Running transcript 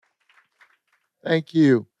Thank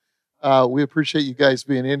you. We appreciate you guys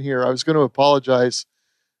being in here. I was going to apologize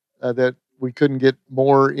that we couldn't get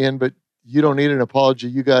more in, but you don't need an apology.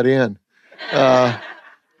 You got in. Let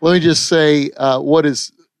me just say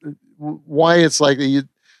why it's like the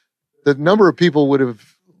number of people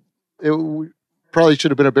probably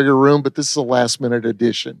should have been a bigger room, but this is a last minute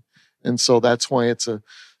addition. And so that's why it's a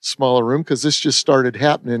smaller room, because this just started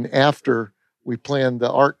happening after we planned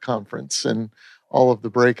the ARC conference and all of the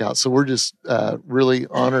breakouts. So we're just really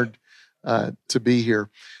honored to be here.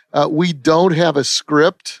 We don't have a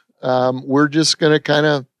script. We're just going to kind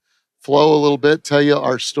of flow a little bit, tell you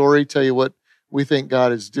our story, tell you what we think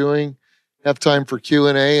God is doing, have time for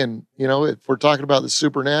Q&A. And, if we're talking about the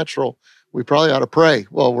supernatural, we probably ought to pray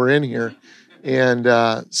while we're in here. And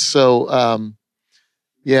it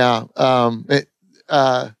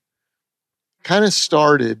kind of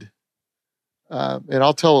started, and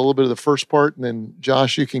I'll tell a little bit of the first part, and then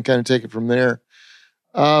Josh, you can kind of take it from there.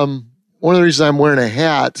 One of the reasons I'm wearing a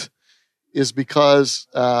hat is because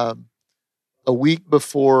a week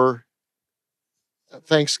before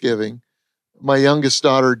Thanksgiving, my youngest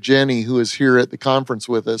daughter, Jenny, who is here at the conference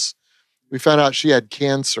with us, we found out she had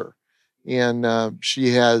cancer, and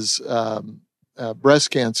she has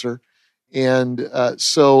breast cancer. And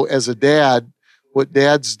so as a dad, what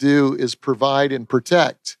dads do is provide and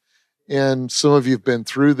protect. And some of you have been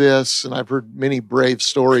through this, and I've heard many brave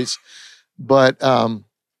stories, but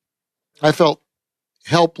I felt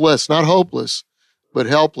helpless, not hopeless, but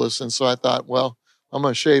helpless. And so I thought, well, I'm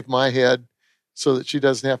going to shave my head so that she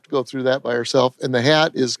doesn't have to go through that by herself. And the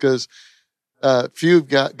hat is because few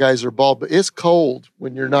guys are bald, but it's cold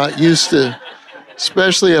when you're not used to,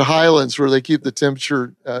 especially at Highlands where they keep the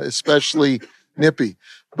temperature especially nippy,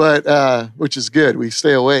 but which is good. We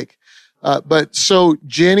stay awake. But so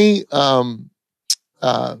Jenny found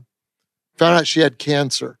out she had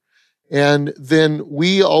cancer. And then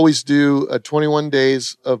we always do 21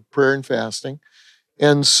 days of prayer and fasting.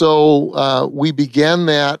 And so we began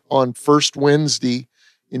that on first Wednesday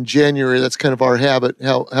in January. That's kind of our habit,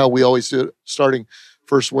 how we always do it, starting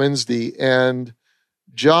first Wednesday. And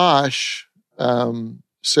Josh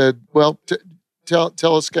said, well,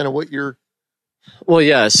 tell us kind of what you're... Well,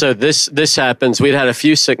 yeah, so this happens. We'd had a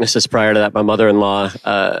few sicknesses prior to that. My mother-in-law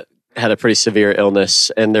had a pretty severe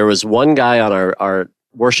illness. And there was one guy on our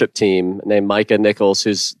worship team named Micah Nichols,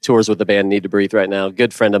 who's tours with the band Need to Breathe right now.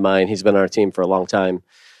 Good friend of mine. He's been on our team for a long time.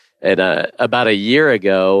 And about a year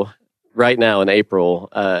ago, right now in April,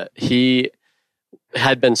 he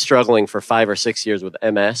had been struggling for 5 or 6 years with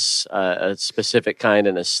MS, a specific kind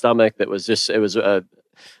in his stomach that was just, it was a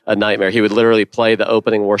nightmare. He would literally play the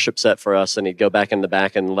opening worship set for us, and he'd go back in the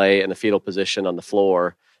back and lay in a fetal position on the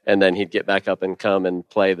floor. And then he'd get back up and come and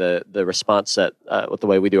play the response set with the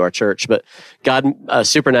way we do our church. But God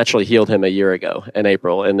supernaturally healed him a year ago in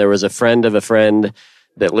April. And there was a friend of a friend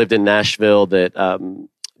that lived in Nashville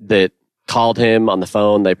that called him on the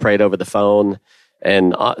phone. They prayed over the phone.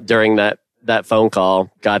 And during that phone call,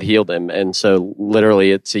 God healed him. And so literally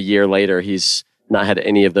it's a year later, he's not had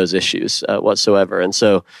any of those issues whatsoever. And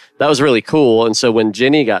so that was really cool. And so when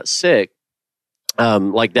Jenny got sick,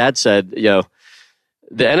 like Dad said,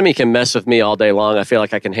 the enemy can mess with me all day long. I feel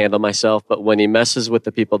like I can handle myself. But when he messes with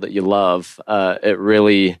the people that you love, it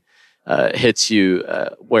really hits you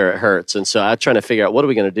where it hurts. And so I'm trying to figure out, what are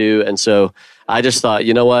we going to do? And so I just thought,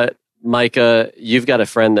 you know what, Micah, you've got a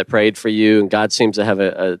friend that prayed for you, and God seems to have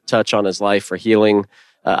a touch on his life for healing.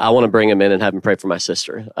 I want to bring him in and have him pray for my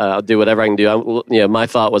sister. I'll do whatever I can do. My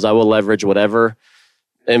thought was I will leverage whatever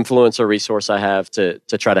influence or resource I have to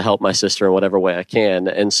try to help my sister in whatever way I can.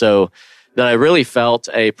 And so then I really felt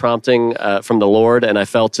a prompting from the Lord, and I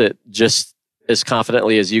felt it just as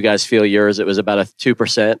confidently as you guys feel yours. It was about a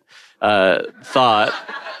 2% thought,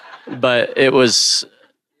 but it was,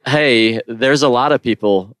 hey, there's a lot of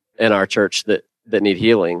people in our church that need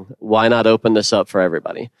healing. Why not open this up for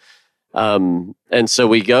everybody? And so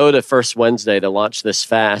we go to First Wednesday to launch this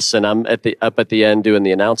fast, and I'm up at the end doing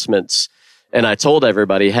the announcements, and I told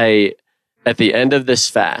everybody, hey, at the end of this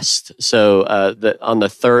fast, so on the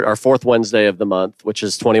third or fourth Wednesday of the month, which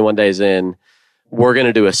is 21 days in, we're going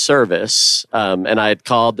to do a service. And I had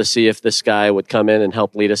called to see if this guy would come in and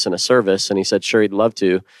help lead us in a service, and he said, sure, he'd love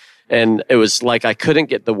to. And it was like I couldn't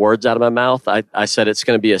get the words out of my mouth. I said it's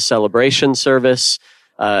going to be a celebration service.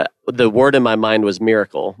 The word in my mind was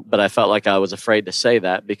miracle, but I felt like I was afraid to say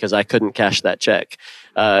that because I couldn't cash that check.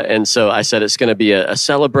 And so I said it's going to be a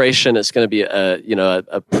celebration. It's going to be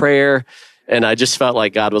a prayer. And I just felt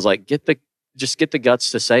like God was like, get the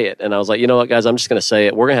guts to say it. And I was like, you know what, guys, I'm just going to say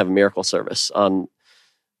it. We're going to have a miracle service on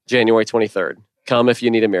January 23rd. Come if you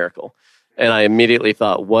need a miracle. And I immediately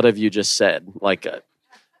thought, what have you just said? Like,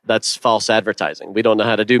 that's false advertising. We don't know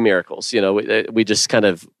how to do miracles. We just kind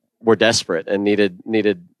of were desperate and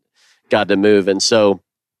needed God to move. And so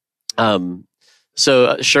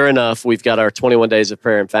sure enough, we've got our 21 days of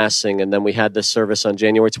prayer and fasting. And then we had this service on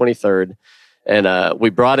January 23rd. And we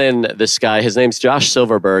brought in this guy. His name's Josh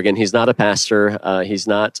Silverberg, and he's not a pastor. He's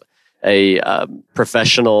not a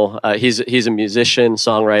professional. He's a musician,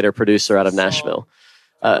 songwriter, producer out of Nashville.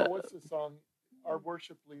 What's the song? Our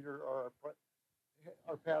worship leader, or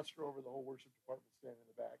our pastor over the whole worship department, standing in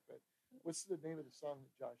the back. But what's the name of the song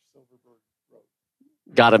that Josh Silverberg wrote?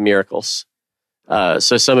 God of Miracles.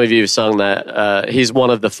 So some of you have sung that. He's one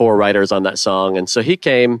of the 4 writers on that song. And so he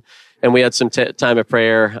came, and we had some time of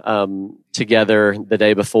prayer together the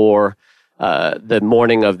day before. The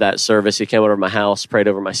morning of that service, he came over to my house, prayed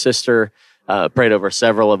over my sister, prayed over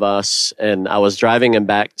several of us. And I was driving him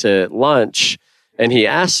back to lunch, and he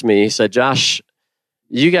asked me, he said, Josh,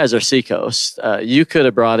 you guys are Seacoast. You could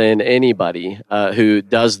have brought in anybody who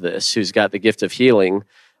does this, who's got the gift of healing.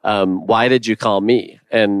 Why did you call me?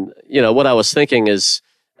 And, what I was thinking is,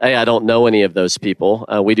 hey, I don't know any of those people.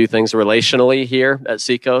 We do things relationally here at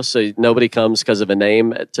Seacoast, so nobody comes because of a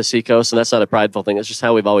name to Seacoast, and that's not a prideful thing. It's just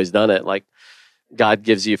how we've always done it. Like, God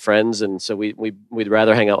gives you friends, and so we'd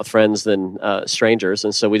rather hang out with friends than strangers,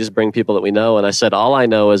 and so we just bring people that we know. And I said, all I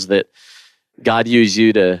know is that God used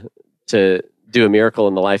you to do a miracle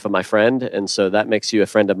in the life of my friend, and so that makes you a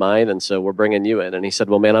friend of mine, and so we're bringing you in. And he said,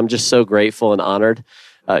 well, man, I'm just so grateful and honored.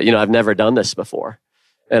 I've never done this before.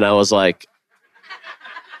 And I was like,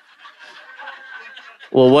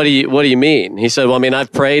 well, what do you mean? He said, well, I mean,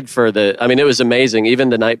 I've prayed it was amazing. Even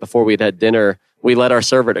the night before we'd had dinner, we led our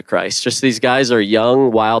server to Christ. Just these guys are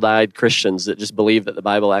young, wild-eyed Christians that just believe that the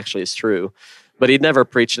Bible actually is true. But he'd never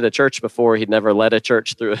preached at a church before. He'd never led a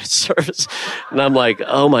church through a service. And I'm like,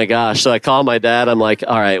 oh my gosh. So I call my dad. I'm like,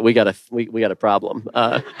 all right, we got a problem.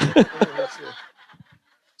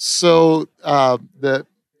 So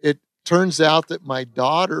it turns out that my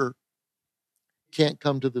daughter can't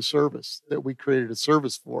come to the service that we created a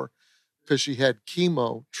service for because she had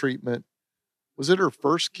chemo treatment. Was it her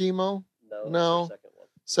first chemo? No.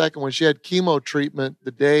 Second one. She had chemo treatment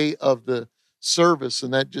the day of the service,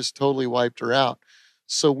 and that just totally wiped her out.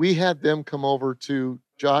 So we had them come over to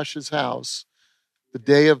Josh's house the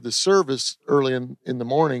day of the service early in the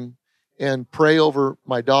morning and pray over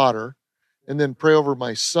my daughter, and then pray over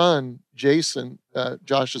my son, Jason,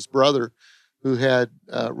 Josh's brother, who had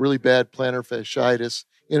really bad plantar fasciitis,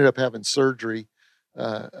 ended up having surgery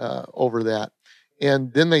over that.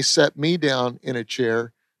 And then they set me down in a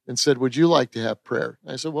chair and said, would you like to have prayer?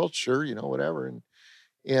 And I said, well, sure, whatever.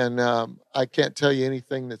 And I can't tell you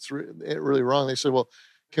anything that's really wrong. They said, well,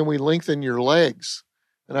 can we lengthen your legs?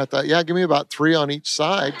 And I thought, yeah, give me about 3 on each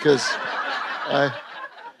side because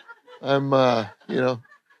I'm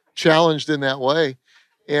challenged in that way.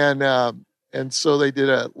 And so they did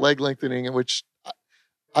a leg lengthening, in which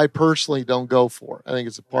I personally don't go for. I think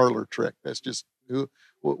it's a parlor trick. That's just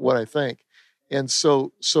what I think. And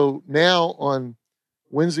so now on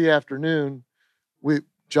Wednesday afternoon,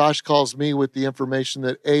 Josh calls me with the information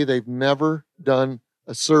that A, they've never done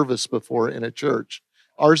a service before in a church.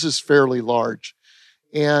 Ours is fairly large.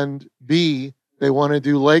 And B, they want to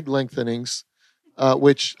do leg lengthenings,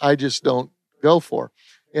 which I just don't go for.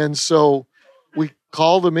 And so we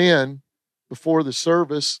called them in before the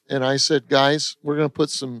service, and I said, guys, we're going to put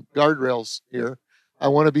some guardrails here. I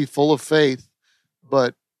want to be full of faith,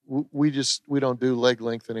 but we don't do leg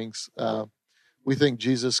lengthenings. We think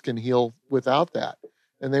Jesus can heal without that.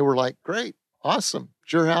 And they were like, great, awesome,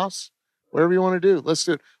 it's your house, whatever you want to do, let's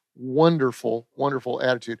do it. Wonderful, wonderful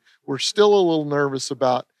attitude. We're still a little nervous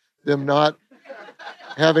about them not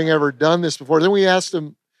having ever done this before. Then we asked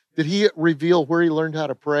him, did he reveal where he learned how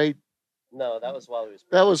to pray? No, that was while he was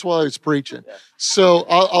preaching. That was while he was preaching. Yeah. So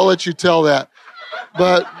I'll let you tell that.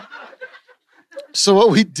 But so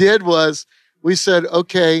what we did was we said,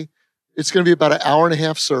 okay, it's going to be about an hour and a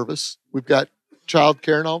half service. We've got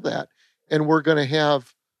childcare and all that. And you're going to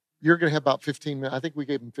have about 15 minutes. I think we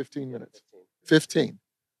gave him 15 minutes. 15.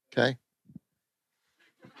 Okay.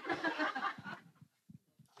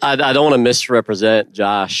 I don't want to misrepresent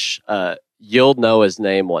Josh. You'll know his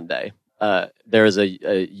name one day. There is a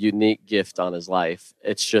unique gift on his life.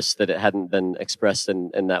 It's just that it hadn't been expressed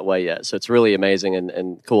in that way yet. So it's really amazing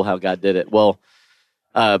and cool how God did it. Well,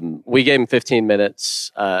 we gave him 15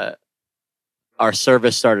 minutes. Our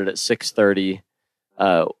service started at 6:30.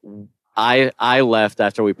 I left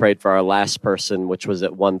after we prayed for our last person, which was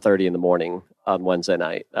at 1:30 in the morning on Wednesday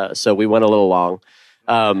night. So we went a little long.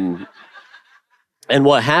 And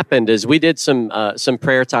what happened is we did some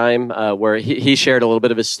prayer time where he shared a little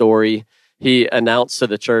bit of his story. He announced to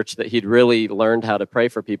the church that he'd really learned how to pray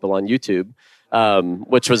for people on YouTube,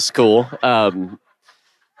 which was cool.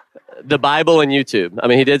 The Bible and YouTube. I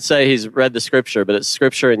mean, he did say he's read the scripture, but it's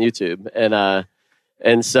scripture and YouTube.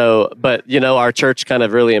 And so, but our church kind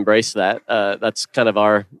of really embraced that. That's kind of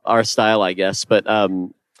our style, I guess. But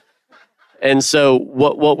and so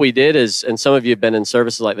what we did is, and some of you have been in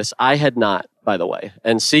services like this. I had not, by the way.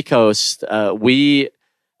 And Seacoast, we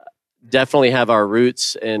definitely have our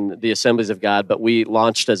roots in the Assemblies of God, but we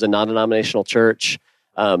launched as a non-denominational church.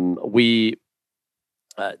 We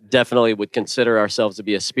definitely would consider ourselves to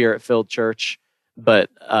be a spirit-filled church, but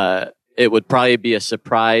it would probably be a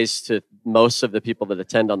surprise to most of the people that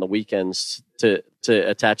attend on the weekends to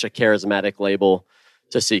attach a charismatic label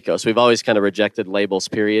to Seacoast. We've always kind of rejected labels,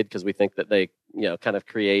 period, because we think that they, kind of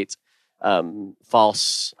create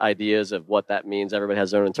false ideas of what that means. Everybody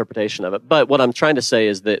has their own interpretation of it. But what I'm trying to say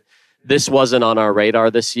is that this wasn't on our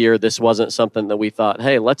radar this year. This wasn't something that we thought,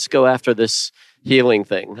 hey, let's go after this healing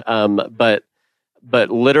thing. But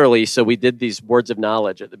literally, so we did these words of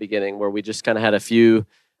knowledge at the beginning where we just kind of had a few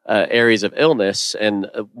areas of illness. And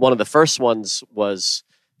one of the first ones was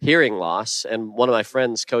hearing loss. And one of my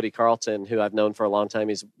friends, Cody Carlton, who I've known for a long time,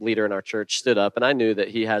 he's a leader in our church, stood up. And I knew that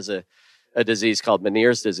he has a disease called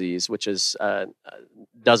Meniere's disease, which is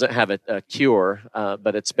doesn't have a cure,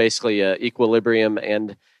 but it's basically equilibrium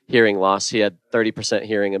and hearing loss. He had 30%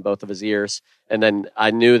 hearing in both of his ears. And then I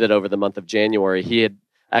knew that over the month of January, he had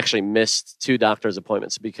actually missed 2 doctor's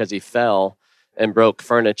appointments because he fell and broke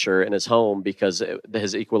furniture in his home because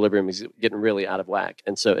his equilibrium is getting really out of whack.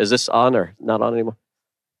 And so is this on or not on anymore?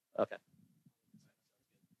 Okay.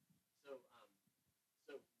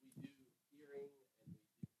 So we do hearing.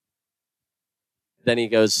 Then he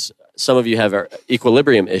goes, some of you have an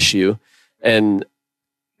equilibrium issue. And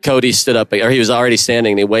Cody stood up, or he was already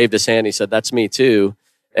standing, and he waved his hand. He said, that's me too.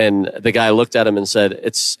 And the guy looked at him and said,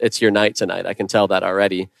 it's your night tonight. I can tell that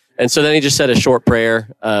already. And so then he just said a short prayer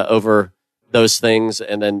over those things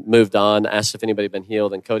and then moved on, asked if anybody had been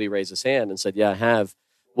healed. And Cody raised his hand and said, yeah, I have.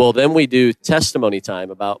 Well, then we do testimony time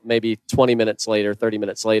about maybe 20 minutes later, 30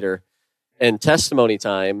 minutes later. And testimony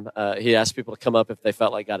time, he asked people to come up if they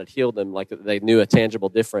felt like God had healed them, like they knew a tangible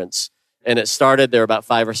difference. And it started, there were about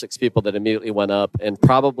 5 or 6 people that immediately went up. And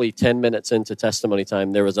probably 10 minutes into testimony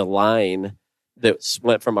time, there was a line that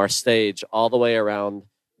went from our stage all the way around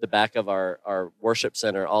the back of our worship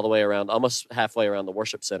center, all the way around, almost halfway around the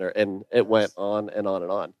worship center. And it went on and on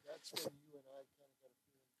and on. That's when you and I kind of got a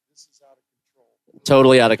feeling this is out of control.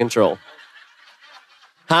 Totally out of control.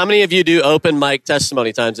 How many of you do open mic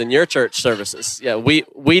testimony times in your church services? Yeah,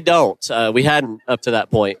 we don't. We hadn't up to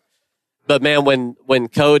that point. But man, when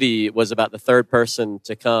Cody was about the 3rd person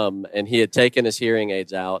to come and he had taken his hearing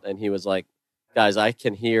aids out and he was like, guys, I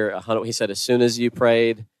can hear 100. He said, as soon as you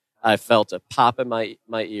prayed, I felt a pop in my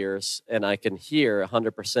ears and I can hear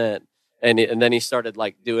 100%. And then he started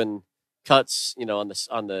like doing cuts,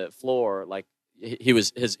 on the floor. Like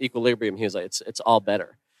his equilibrium. He was like, it's all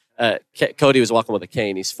better. Cody was walking with a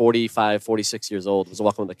cane. He's 45, 46 years old, was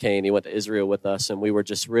walking with a cane. He went to Israel with us, and we were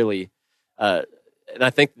just really, and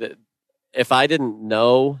I think that if I didn't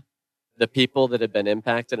know the people that had been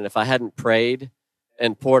impacted, and if I hadn't prayed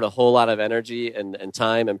and poured a whole lot of energy and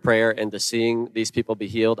time and prayer into seeing these people be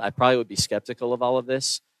healed, I probably would be skeptical of all of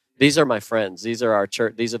this. These are my friends. These are our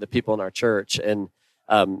church. These are the people in our church. And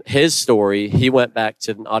his story, he went back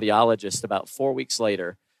to an audiologist about 4 weeks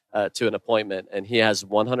later, to an appointment, and he has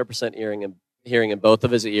 100% hearing in both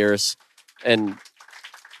of his ears, and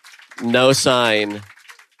no sign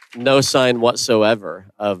whatsoever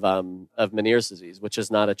of Meniere's disease, which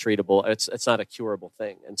is not a treatable. It's not a curable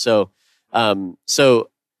thing. And so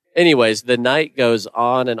anyways, the night goes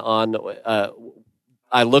on and on.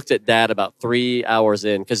 I looked at Dad about 3 hours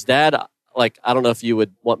in, because Dad, like, I don't know if you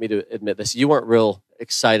would want me to admit this, you weren't real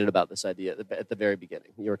excited about this idea at the very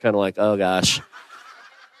beginning. You were kind of like, oh gosh.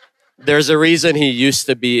 There's a reason he used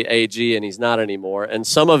to be AG and he's not anymore. And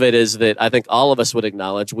some of it is that I think all of us would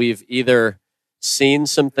acknowledge we've either seen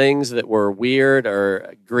some things that were weird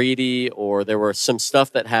or greedy, or there were some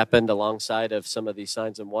stuff that happened alongside of some of these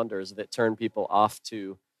signs and wonders that turned people off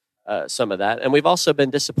to some of that. And we've also been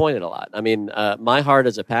disappointed a lot. I mean, my heart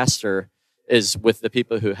as a pastor is with the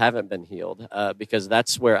people who haven't been healed, because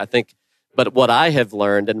that's where I think, but what I have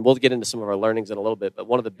learned, and we'll get into some of our learnings in a little bit, but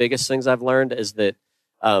one of the biggest things I've learned is that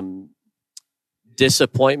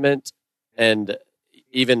disappointment and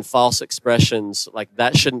even false expressions, like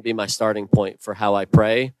that shouldn't be my starting point for how I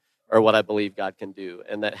pray or what I believe God can do.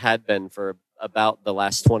 And that had been for about the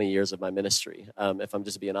last 20 years of my ministry, if I'm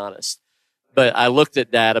just being honest. But I looked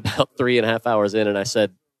at Dad about 3.5 hours in, and I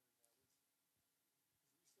said,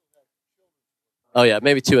 oh, yeah,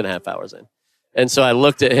 maybe 2.5 hours in. And so I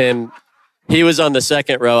looked at him. He was on the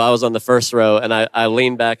second row. I was on the first row. And I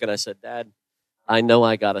leaned back and I said, Dad, I know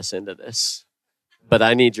I got us into this, but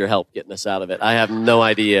I need your help getting us out of it. I have no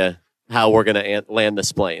idea how we're going to land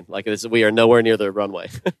this plane. Like, we are nowhere near the runway.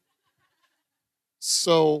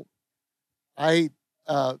 So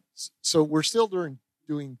so we're still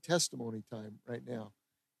doing testimony time right now.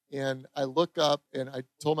 And I look up and I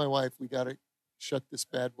told my wife, we got to shut this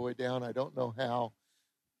bad boy down. I don't know how.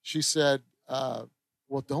 She said,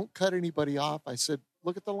 well, don't cut anybody off. I said,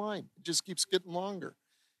 look at the line. It just keeps getting longer.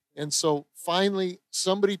 And so finally,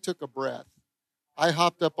 somebody took a breath. I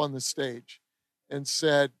hopped up on the stage and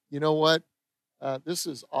said, you know what? This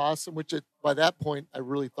is awesome, by that point, I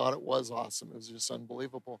really thought it was awesome. It was just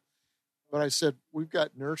unbelievable. But I said, we've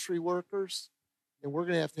got nursery workers, and we're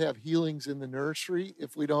going to have healings in the nursery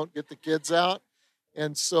if we don't get the kids out.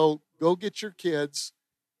 And so go get your kids,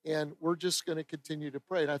 and we're just going to continue to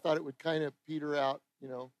pray. And I thought it would kind of peter out,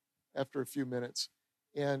 after a few minutes.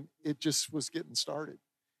 And it just was getting started.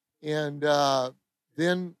 And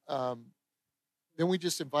then we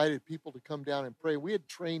just invited people to come down and pray. We had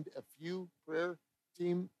trained a few prayer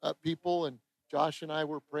team people, and Josh and I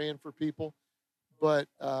were praying for people. But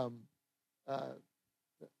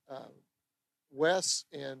Wes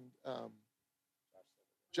and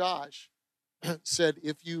Josh said,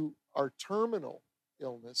 if you are terminal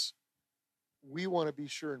illness, we want to be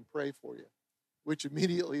sure and pray for you, which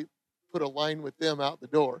immediately put a line with them out the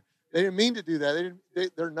door. They didn't mean to do that.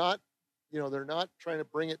 They're not, they're not trying to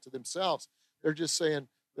bring it to themselves. They're just saying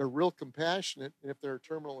they're real compassionate. And if there are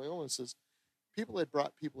terminal illnesses, people had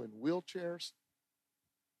brought people in wheelchairs,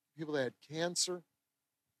 people that had cancer.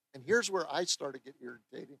 And here's where I started to get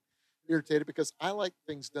irritated because I like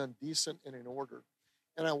things done decent and in order.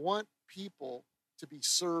 And I want people to be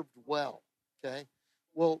served well, okay?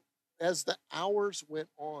 Well, as the hours went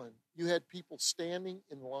on, you had people standing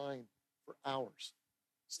in line for hours.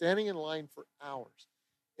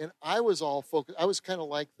 And I was all focused. I was kind of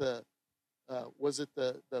like was it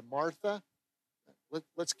the Martha?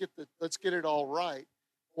 Let's get it all right.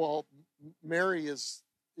 While Mary is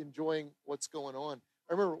enjoying what's going on.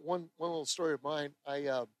 I remember one little story of mine.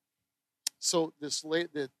 So this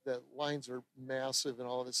the lines are massive and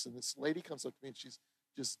all of this, and this lady comes up to me and she's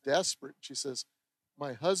just desperate. She says,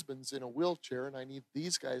 my husband's in a wheelchair and I need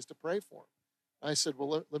these guys to pray for him. I said,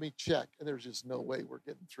 well, let me check. And there's just no way we're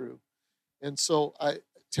getting through. And so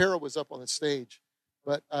Tara was up on the stage,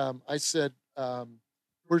 but I said,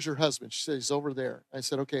 where's your husband? She said, he's over there. I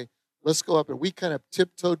said, okay, let's go up. And we kind of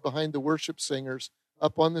tiptoed behind the worship singers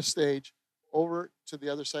up on the stage over to the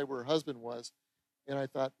other side where her husband was. And I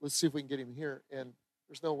thought, let's see if we can get him here. And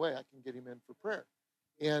there's no way I can get him in for prayer.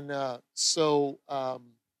 And so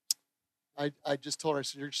I just told her, I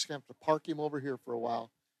said, you're just going to have to park him over here for a while.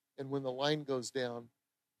 And when the line goes down,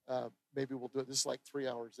 maybe we'll do it. This is like 3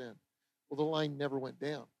 hours in. Well, the line never went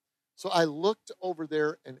down. So I looked over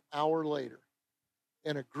there an hour later,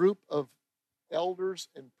 and a group of elders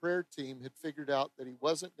and prayer team had figured out that he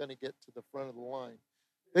wasn't going to get to the front of the line.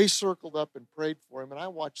 They circled up and prayed for him, and I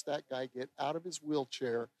watched that guy get out of his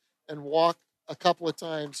wheelchair and walk a couple of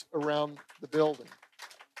times around the building.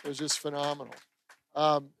 It was just phenomenal.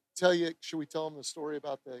 Should we tell him the story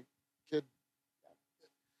about the kid?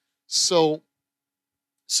 So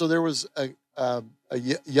there was a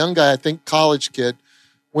young guy, I think college kid,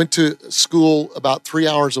 went to school about 3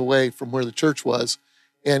 hours away from where the church was,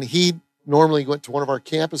 and he normally went to one of our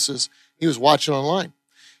campuses. He was watching online.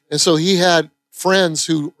 And so he had friends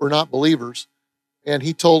who were not believers, and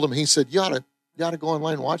he told them, he said, you ought to go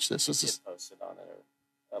online and watch this. This is posted on it,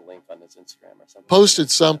 or a link on his Instagram or something. Posted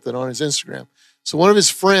something on his Instagram. So one of his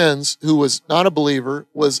friends who was not a believer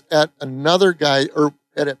was at another guy, or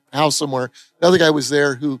at a house somewhere. Another guy was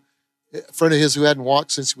there a friend of his who hadn't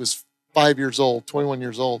walked since he was 5 years old, 21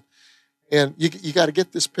 years old. And you got to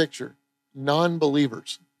get this picture.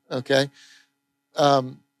 Non-believers, okay?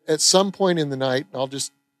 At some point in the night, and I'll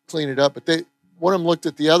just clean it up, but one of them looked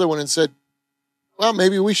at the other one and said, well,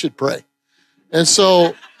 maybe we should pray. And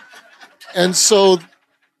so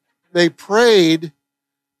they prayed,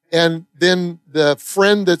 and then the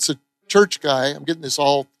friend that's a church guy, I'm getting this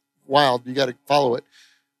all wild, you got to follow it,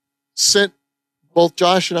 sent both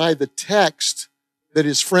Josh and I the text that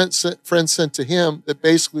his friend sent to him that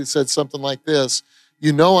basically said something like this: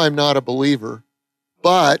 I'm not a believer,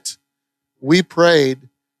 but we prayed,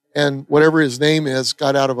 and whatever his name is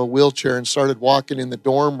got out of a wheelchair and started walking in the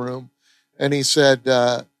dorm room. And he said,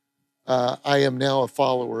 I am now a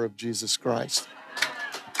follower of Jesus Christ.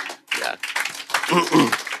 Yeah.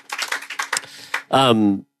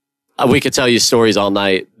 We could tell you stories all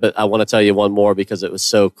night, but I want to tell you one more because it was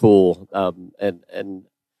so cool, and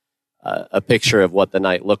a picture of what the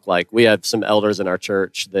night looked like. We have some elders in our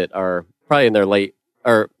church that are probably in their late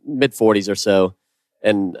or mid 40s or so,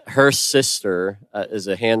 and her sister is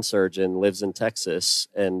a hand surgeon, lives in Texas,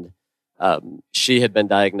 and she had been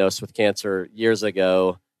diagnosed with cancer years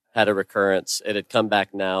ago, had a recurrence. It had come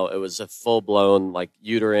back now. It was a full-blown like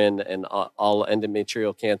uterine and all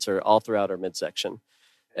endometrial cancer all throughout her midsection.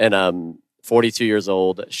 And 42 years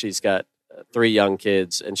old. She's got 3 young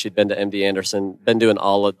kids, and she'd been to MD Anderson, been doing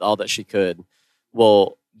all that she could.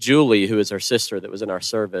 Well, Julie, who is her sister that was in our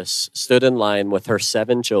service, stood in line with her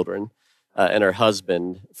 7 children and her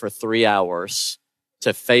husband for 3 hours to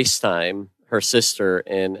FaceTime her sister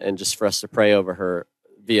and just for us to pray over her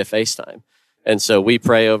via FaceTime. And so we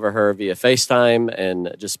pray over her via FaceTime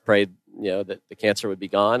and just prayed, that the cancer would be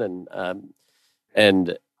gone.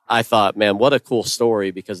 And I thought, man, what a cool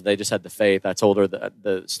story, because they just had the faith. I told her that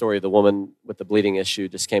the story of the woman with the bleeding issue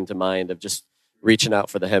just came to mind, of just reaching out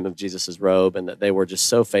for the hem of Jesus's robe, and that they were just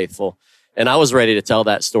so faithful. And I was ready to tell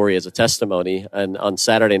that story as a testimony. And on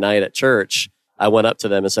Saturday night at church, I went up to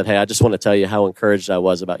them and said, hey, I just want to tell you how encouraged I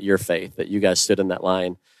was about your faith, that you guys stood in that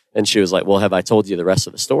line. And she was like, well, have I told you the rest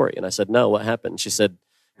of the story? And I said, no, what happened? She said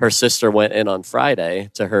her sister went in on Friday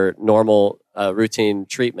to her normal routine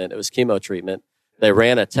treatment. It was chemo treatment. They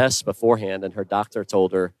ran a test beforehand, and her doctor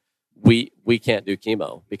told her, we can't do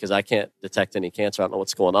chemo because I can't detect any cancer. I don't know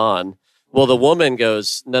what's going on. Well, the woman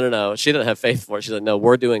goes, no. She didn't have faith for it. She said, no,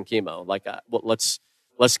 we're doing chemo.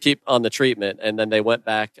 Let's keep on the treatment. And then they went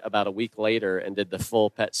back about a week later and did the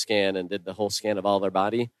full PET scan and did the whole scan of all their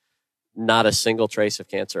body. Not a single trace of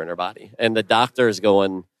cancer in her body. And the doctor is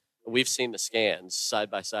going, we've seen the scans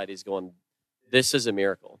side by side. He's going, this is a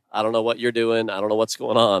miracle. I don't know what you're doing. I don't know what's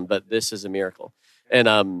going on, but this is a miracle. And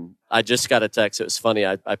I just got a text. It was funny.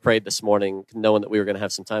 I prayed this morning knowing that we were going to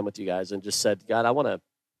have some time with you guys, and just said, God, I want to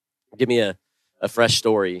give me a fresh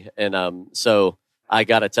story. And so I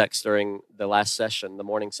got a text during the last session, the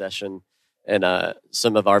morning session, and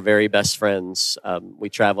some of our very best friends, we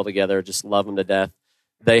travel together, just love them to death.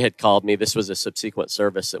 They had called me. This was a subsequent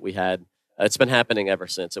service that we had. It's been happening ever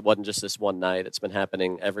since. It wasn't just this one night. It's been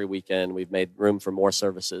happening every weekend. We've made room for more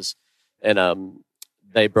services. And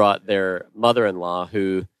they brought their mother-in-law,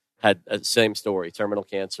 who had the same story, terminal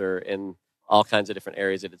cancer in all kinds of different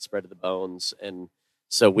areas. It had spread to the bones. And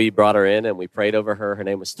so we brought her in and we prayed over her. Her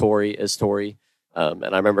name was Tori. And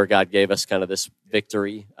I remember God gave us kind of this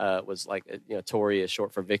victory. Was like, Tori is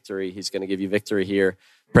short for victory. He's going to give you victory here.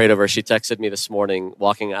 Prayed over her. She texted me this morning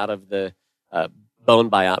walking out of the bone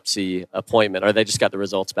biopsy appointment, or they just got the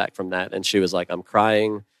results back from that. And she was like, I'm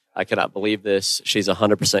crying. I cannot believe this. She's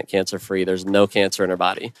 100% cancer free. There's no cancer in her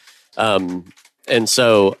body. And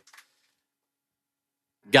so,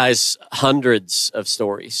 guys, hundreds of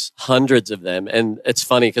stories, hundreds of them. And it's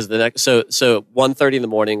funny because so 1:30 in the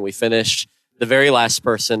morning, we finished. The very last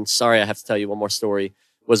person, sorry, I have to tell you one more story,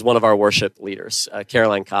 was one of our worship leaders,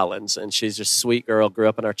 Caroline Collins. And she's just a sweet girl, grew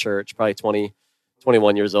up in our church, probably 20,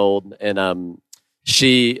 21 years old. And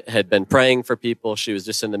she had been praying for people. She was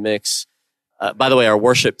just in the mix. By the way, our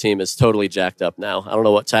worship team is totally jacked up now. I don't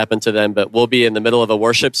know what's happened to them, but we'll be in the middle of a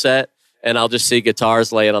worship set, and I'll just see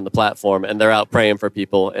guitars laying on the platform, and they're out praying for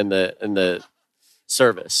people in the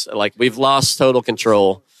service. Like, we've lost total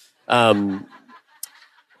control. But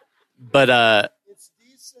It's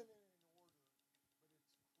decent.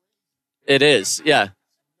 It is, yeah.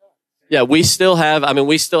 Yeah, we still have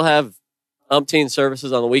umpteen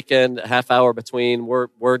services on the weekend, a half hour between.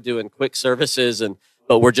 We're doing quick services,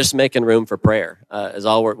 but we're just making room for prayer. Is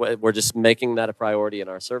all we're just making that a priority in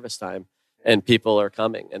our service time, and people are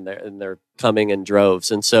coming, and they're coming in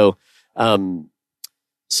droves. And so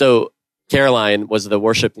Caroline was the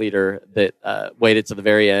worship leader that waited to the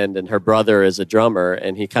very end, and her brother is a drummer,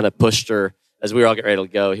 and he kind of pushed her as we were all getting ready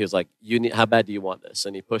to go. He was like, how bad do you want this?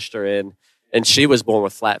 And he pushed her in, and she was born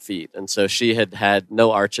with flat feet. And so she had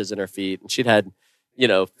no arches in her feet, and she'd had,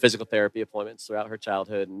 physical therapy appointments throughout her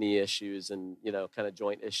childhood, knee issues and, kind of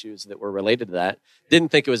joint issues that were related to that. Didn't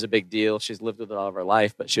think it was a big deal. She's lived with it all of her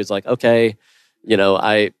life, but she was like, okay,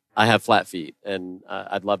 I have flat feet, and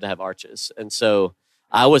I'd love to have arches. And so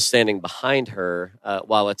I was standing behind her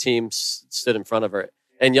while a team stood in front of her.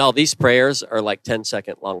 And y'all, these prayers are like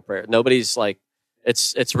 10-second long prayer. Nobody's like,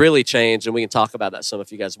 it's really changed, and we can talk about that some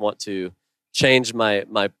if you guys want to. Change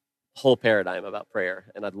my whole paradigm about prayer,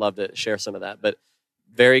 and I'd love to share some of that. But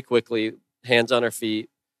very quickly, hands on her feet.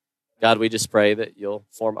 God, we just pray that you'll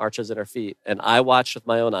form arches in her feet. And I watched with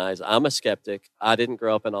my own eyes. I'm a skeptic. I didn't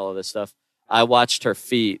grow up in all of this stuff. I watched her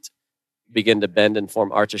feet begin to bend and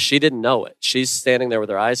form arches. She didn't know it. She's standing there with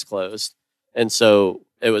her eyes closed. And so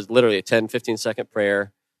it was literally a 10, 15-second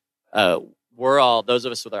prayer. We're all, those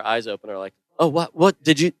of us with our eyes open are like, oh, what,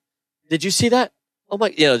 did you see that? Oh my,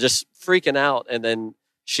 just freaking out. And then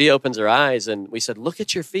she opens her eyes and we said, look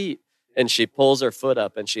at your feet. And she pulls her foot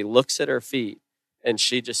up and she looks at her feet and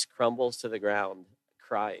she just crumbles to the ground,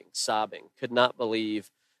 crying, sobbing, could not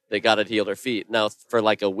believe that God had healed her feet. Now, for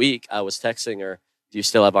like a week, I was texting her, do you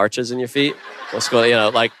still have arches in your feet? What's going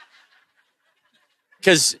on?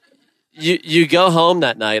 Because you go home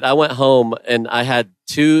that night. I went home and I had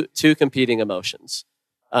two competing emotions.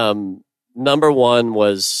 Number one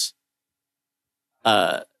was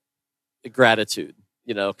gratitude,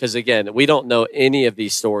 because again, we don't know any of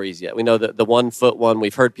these stories yet. We know that the 1 foot one,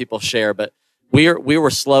 we've heard people share, but we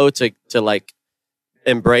were slow to like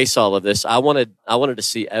embrace all of this. I wanted to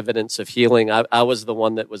see evidence of healing. I was the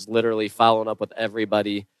one that was literally following up with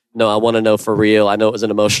everybody. No, I want to know for real. I know it was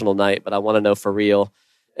an emotional night, but I want to know for real.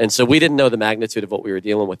 And so we didn't know the magnitude of what we were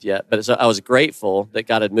dealing with yet. But so I was grateful that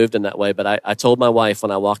God had moved in that way. But I told my wife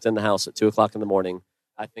when I walked in the house at 2:00 in the morning,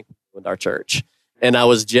 I think we ruined our church. And I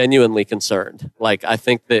was genuinely concerned. Like, I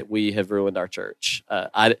think that we have ruined our church.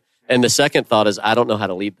 And the second thought is, I don't know how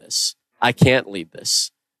to lead this. I can't lead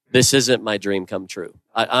this. This isn't my dream come true.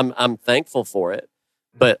 I'm thankful for it,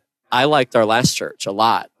 but I liked our last church a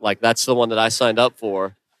lot. Like, that's the one that I signed up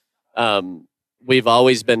for. We've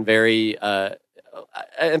always been very,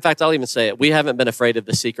 in fact, I'll even say it. We haven't been afraid of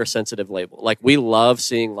the seeker-sensitive label. Like, we love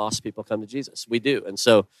seeing lost people come to Jesus. We do. And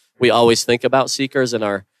so we always think about seekers in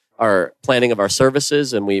our planning of our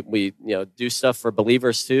services, and we do stuff for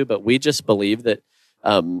believers too, but we just believe that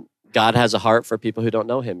God has a heart for people who don't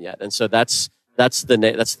know him yet. And so that's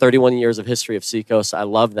 31 years of history of Seekos. I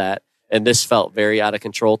love that. And this felt very out of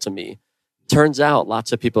control to me. Turns out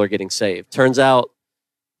lots of people are getting saved. Turns out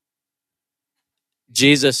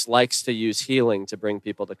Jesus likes to use healing to bring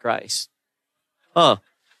people to Christ.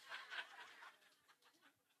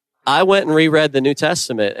 I went and reread the New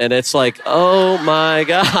Testament, and it's like, oh my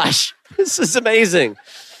gosh, this is amazing.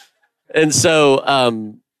 And so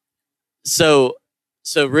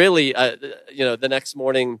really, the next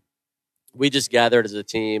morning, we just gathered as a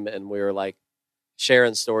team and we were like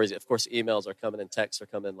sharing stories. Of course, emails are coming and texts are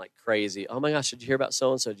coming like crazy. Oh my gosh, did you hear about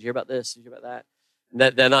so-and-so? Did you hear about this? Did you hear about that?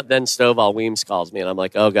 And then Stovall Weems calls me and I'm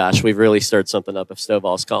like, oh gosh, we've really stirred something up if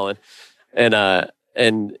Stovall's calling.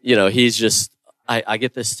 And he's just, I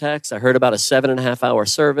get this text. I heard about a 7.5 hour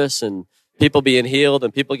service and people being healed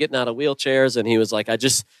and people getting out of wheelchairs. And he was like, I'm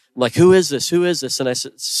like, who is this? Who is this? And I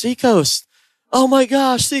said, Seekos. Oh my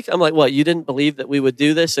gosh, I'm like, what, you didn't believe that we would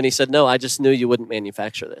do this? And he said, no, I just knew you wouldn't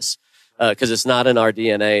manufacture this because it's not in our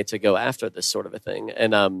DNA to go after this sort of a thing.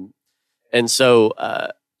 And so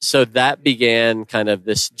that began kind of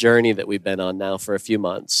this journey that we've been on now for a few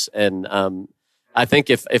months. And I think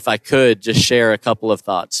if I could just share a couple of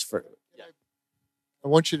thoughts I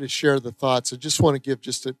want you to share the thoughts. I just want to give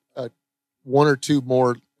just a one or two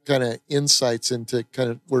more kind of insights into kind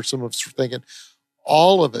of where some of us are thinking.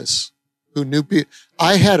 All of us who knew people.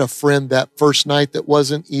 I had a friend that first night that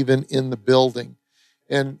wasn't even in the building.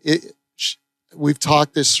 And we've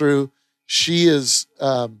talked this through. She is,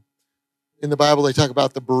 in the Bible, they talk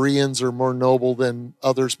about the Bereans are more noble than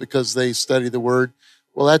others because they study the word.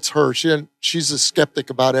 Well, that's her. She's a skeptic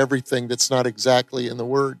about everything that's not exactly in the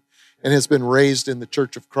word and has been raised in the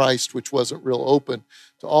Church of Christ, which wasn't real open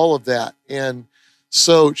to all of that. And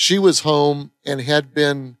so she was home and had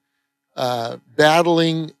been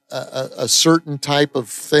battling a certain type of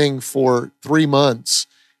thing for 3 months.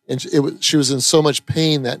 And she was in so much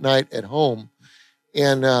pain that night at home.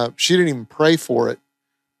 And she didn't even pray for it.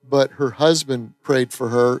 But her husband prayed for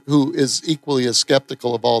her, who is equally as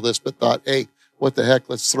skeptical of all this, but thought, hey, what the heck,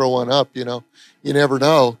 let's throw one up, You never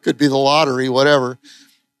know. Could be the lottery, whatever.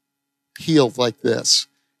 Healed like this.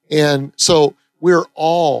 And so we're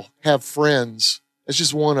all have friends. It's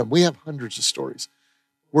just one of them. We have hundreds of stories.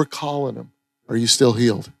 We're calling them. Are you still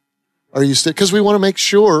healed? Are you still? Because we want to make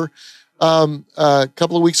sure. A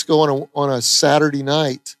couple of weeks ago on a Saturday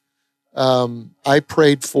night, I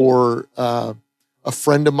prayed for a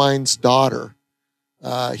friend of mine's daughter.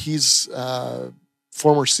 He's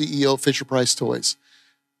former CEO of Fisher Price Toys.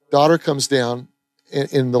 Daughter comes down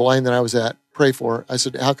in the line that I was at. Pray for her. I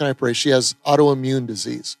said, how can I pray? She has autoimmune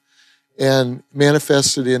disease and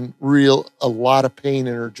manifested in a lot of pain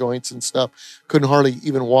in her joints and stuff. Couldn't hardly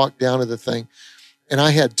even walk down to the thing. And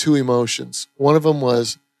I had two emotions. One of them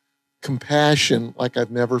was compassion like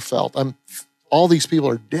I've never felt. All these people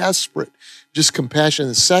are desperate. Just compassion.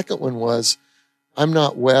 The second one was, I'm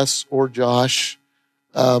not Wes or Josh.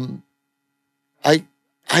 I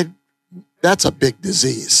that's a big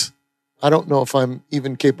disease. I don't know if I'm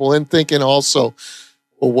even capable. And thinking also,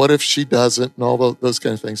 well, what if she doesn't, and all those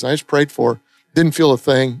kind of things. And I just prayed for her. Didn't feel a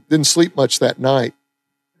thing. Didn't sleep much that night.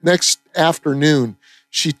 Next afternoon,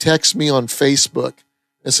 she texts me on Facebook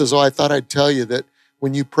and says, I thought I'd tell you that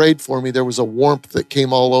when you prayed for me, there was a warmth that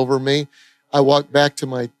came all over me. I walked back to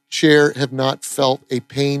my chair, have not felt a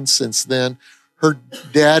pain since then. Her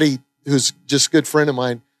daddy, who's just a good friend of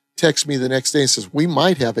mine, texts me the next day and says, we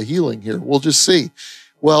might have a healing here. We'll just see.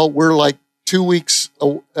 Well, we're like 2 weeks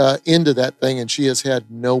into that thing, and she has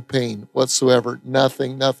had no pain whatsoever.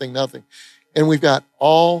 Nothing. And we've got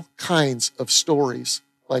all kinds of stories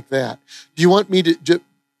like that. Do you want me to,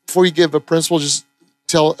 before you give a principle, just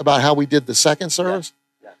tell about how we did the second service?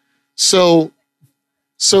 Yeah. So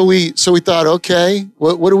we thought, okay,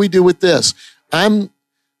 what do we do with this? I've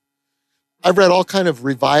read all kind of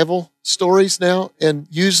revival stories now, and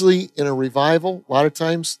usually in a revival, a lot of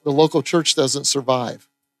times the local church doesn't survive.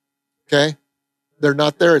 Okay? They're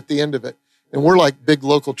not there at the end of it. And we're like big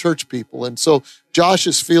local church people. And so Josh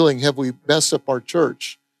is feeling, have we messed up our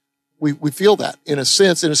church? We feel that in a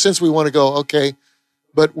sense. In a sense, we want to go, okay,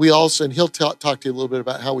 but we also, and he'll talk to you a little bit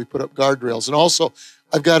about how we put up guardrails. And also,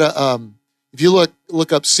 I've got if you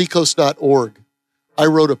look up seacoast.org, I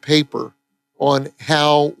wrote a paper on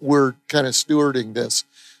how we're kind of stewarding this.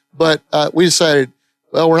 But we decided,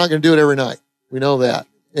 well, we're not going to do it every night. We know that.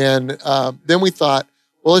 And then we thought,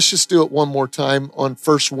 well, let's just do it one more time on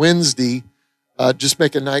first Wednesday, just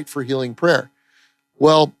make a night for healing prayer.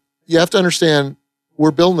 Well, you have to understand,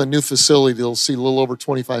 we're building a new facility that'll see a little over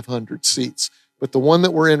 2,500 seats. But the one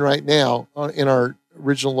that we're in right now, in our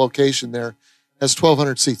original location there, has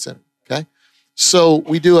 1,200 seats in it, okay? So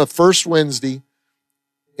we do a first Wednesday.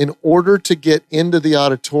 In order to get into the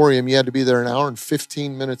auditorium, you had to be there an hour and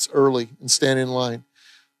 15 minutes early and stand in line.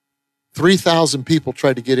 3,000 people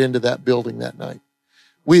tried to get into that building that night.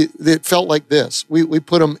 It felt like this. We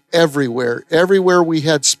put them everywhere. Everywhere we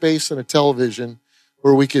had space and a television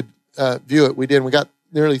where we could view it, we did. We got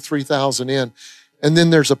nearly 3,000 in. And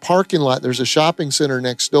then there's a parking lot. There's a shopping center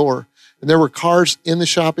next door. And there were cars in the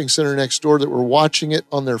shopping center next door that were watching it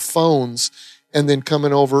on their phones and then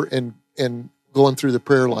coming over and going through the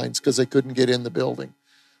prayer lines because they couldn't get in the building.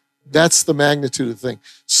 That's the magnitude of the thing.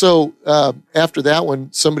 So after that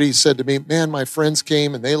one, somebody said to me, man, my friends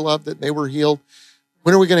came and they loved it and they were healed.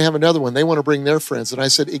 When are we going to have another one? They want to bring their friends. And I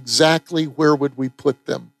said, exactly where would we put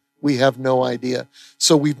them? We have no idea.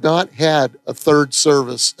 So we've not had a third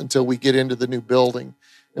service until we get into the new building,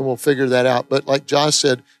 and we'll figure that out. But like Josh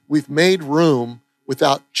said, we've made room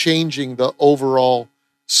without changing the overall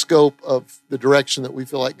scope of the direction that we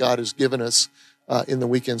feel like God has given us in the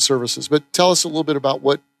weekend services. But tell us a little bit about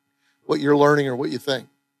what you're learning or what you think.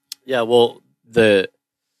 Yeah, well, the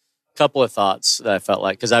couple of thoughts that I felt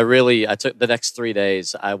like, because I took the next 3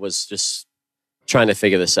 days, I was just trying to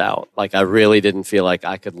figure this out. Like, I really didn't feel like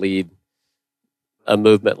I could lead a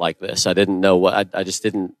movement like this. I didn't know I just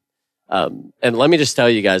didn't. And let me just tell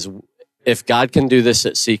you guys, if God can do this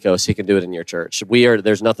at Seacoast, he can do it in your church.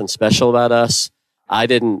 There's nothing special about us. I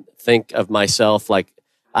didn't think of myself like,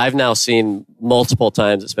 I've now seen multiple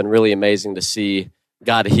times. It's been really amazing to see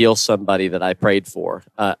God heal somebody that I prayed for.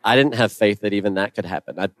 I didn't have faith that even that could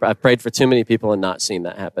happen. I prayed for too many people and not seen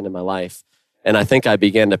that happen in my life. And I think I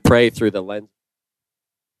began to pray through the lens,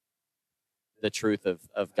 the truth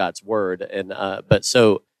of God's word. And but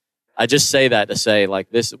so I just say that to say, like,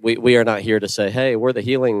 this, we are not here to say, hey, we're the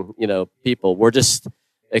healing, people. We're just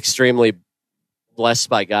extremely blessed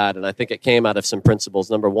by God. And I think it came out of some principles.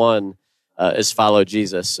 Number one is follow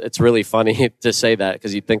Jesus. It's really funny to say that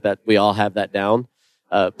because you'd think that we all have that down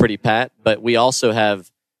pretty pat, but we also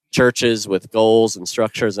have churches with goals and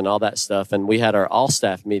structures and all that stuff. And we had our all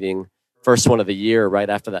staff meeting, first one of the year, right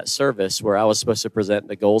after that service, where I was supposed to present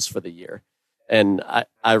the goals for the year. And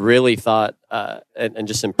I really thought, and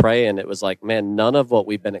just in praying, it was like, man, none of what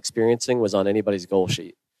we've been experiencing was on anybody's goal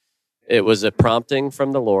sheet. It was a prompting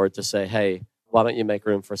from the Lord to say, hey, why don't you make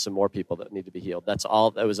room for some more people that need to be healed? That's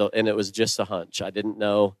all. And it was just a hunch. I didn't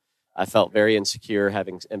know. I felt very insecure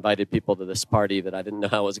having invited people to this party that I didn't know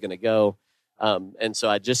how I was going to go. And so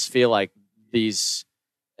I just feel like these,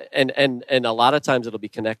 and a lot of times it'll be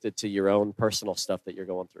connected to your own personal stuff that you're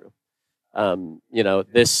going through.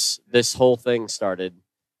 This whole thing started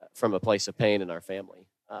from a place of pain in our family.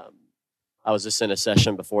 I was just in a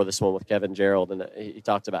session before this one with Kevin Gerald, and he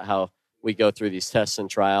talked about how we go through these tests and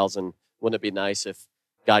trials, and wouldn't it be nice if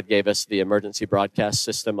God gave us the emergency broadcast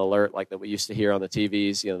system alert like that we used to hear on the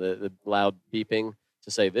TVs, the loud beeping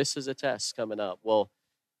to say, this is a test coming up. Well,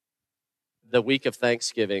 the week of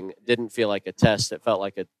Thanksgiving didn't feel like a test. It felt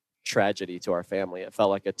like a tragedy to our family. It felt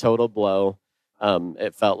like a total blow.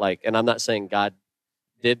 It felt like, and I'm not saying God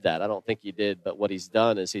did that. I don't think he did. But what he's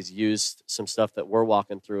done is he's used some stuff that we're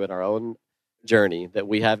walking through in our own journey that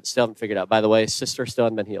we still haven't figured out. By the way, sister still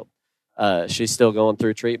hasn't been healed. She's still going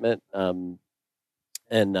through treatment.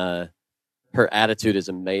 And her attitude is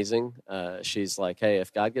amazing. She's like, hey,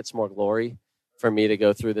 if God gets more glory for me to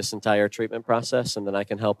go through this entire treatment process and then I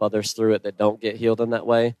can help others through it that don't get healed in that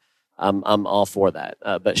way, I'm all for that.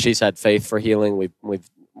 But she's had faith for healing. We've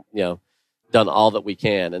done all that we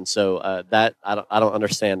can. And so that I don't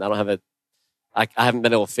understand. I haven't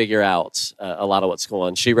been able to figure out a lot of what's going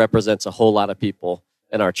on. She represents a whole lot of people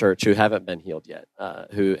in our church who haven't been healed yet,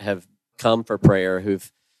 who have come for prayer,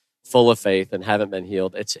 who've full of faith and haven't been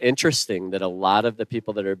healed. It's interesting that a lot of the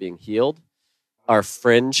people that are being healed are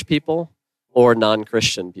fringe people or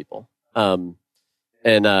non-Christian people. And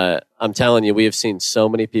I'm telling you, we have seen so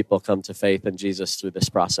many people come to faith in Jesus through this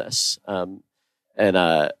process.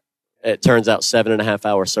 It turns out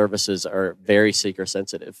 7.5-hour services are very seeker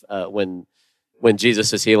sensitive when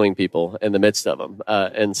Jesus is healing people in the midst of them.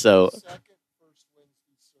 And so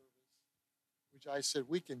I said,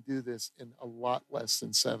 we can do this in a lot less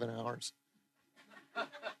than 7 hours.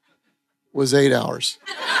 Was 8 hours.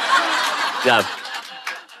 Yeah.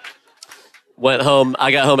 Went home.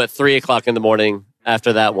 I got home at 3:00 in the morning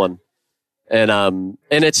after that one. And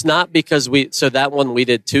it's not because so that one we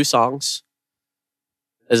did 2 songs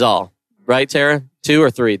is all. Right, Tara? 2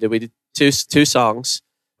 or 3? Did we do two songs?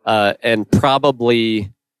 And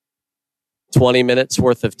probably 20 minutes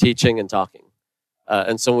worth of teaching and talking.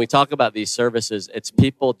 And so when we talk about these services, it's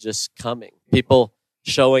people just coming, people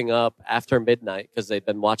showing up after midnight because they've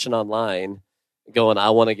been watching online, going, "I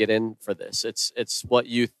want to get in for this." It's what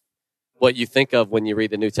you think of when you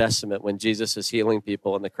read the New Testament, when Jesus is healing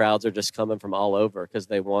people and the crowds are just coming from all over because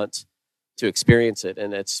they want to experience it,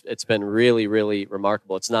 and it's been really, really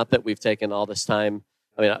remarkable. It's not that we've taken all this time.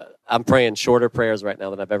 I mean, I'm praying shorter prayers right now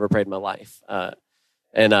than I've ever prayed in my life.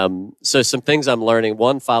 So some things I'm learning.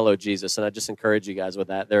 One, follow Jesus, and I just encourage you guys with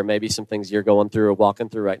that. There may be some things you're going through or walking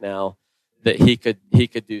through right now that he could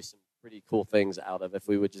do some pretty cool things out of if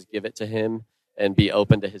we would just give it to him and be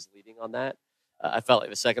open to his leading on that. I felt like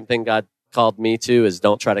the second thing God called me to is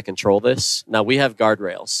don't try to control this. Now, we have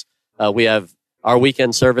guardrails. We have our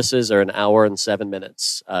weekend services are 1 hour and 7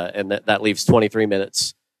 minutes, and that leaves 23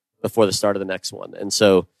 minutes before the start of the next one. And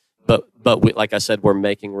so, but we, like I said, we're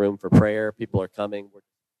making room for prayer. People are coming,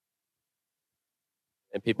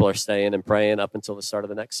 and people are staying and praying up until the start of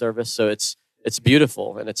the next service. So it's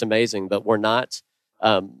beautiful and it's amazing. But we're not.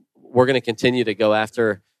 We're going to continue to go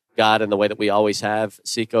after God in the way that we always have.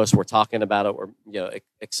 Seacoast, we're talking about it. We're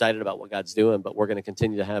excited about what God's doing, but we're going to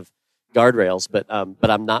continue to have guardrails. But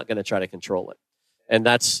I'm not going to try to control it. And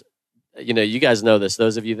that's, you guys know this.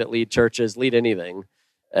 Those of you that lead churches, lead anything.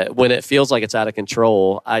 When it feels like it's out of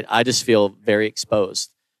control, I just feel very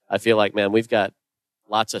exposed. I feel like, man, we've got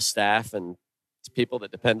lots of staff and people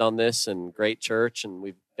that depend on this and great church, and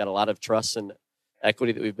we've got a lot of trust and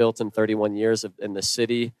equity that we've built in 31 years in the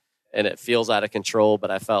city, and it feels out of control, but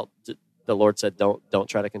I felt the Lord said, don't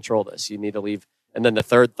try to control this. You need to leave. And then the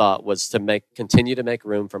third thought was to continue to make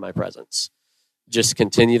room for my presence. Just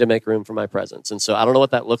continue to make room for my presence. And so I don't know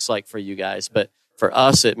what that looks like for you guys, but for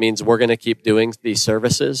us, it means we're going to keep doing these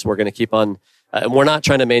services. We're going to keep on, and we're not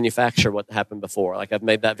trying to manufacture what happened before. Like, I've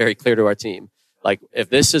made that very clear to our team. Like, if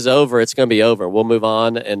this is over, it's going to be over. We'll move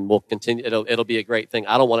on and we'll continue. It'll be a great thing.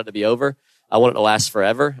 I don't want it to be over. I want it to last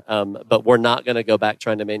forever. But we're not going to go back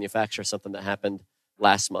trying to manufacture something that happened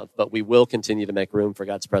last month. But we will continue to make room for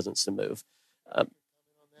God's presence to move.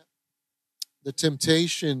 The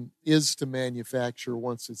temptation is to manufacture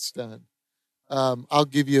once it's done. I'll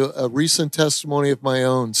give you a recent testimony of my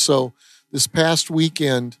own. So this past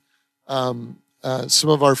weekend, some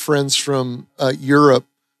of our friends from Europe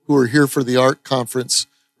who were here for the ARC conference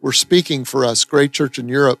were speaking for us, great church in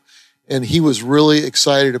Europe, and he was really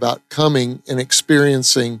excited about coming and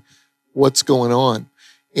experiencing what's going on.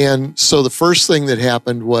 And so the first thing that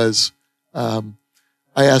happened was I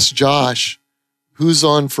asked Josh, who's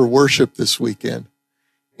on for worship this weekend?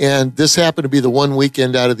 And this happened to be the one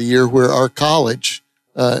weekend out of the year where our college,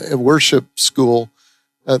 at worship school,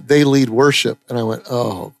 they lead worship. And I went,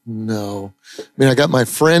 oh, no. I mean, I got my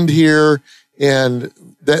friend here, and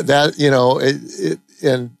that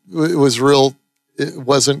it was real. It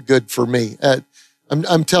wasn't good for me.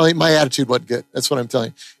 I'm telling you, my attitude wasn't good. That's what I'm telling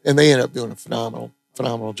you. And they ended up doing a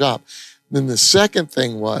phenomenal job. Then the second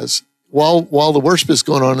thing was, while the worship is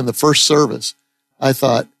going on in the first service, I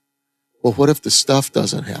thought, well, what if the stuff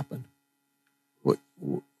doesn't happen?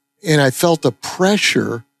 And I felt a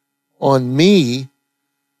pressure on me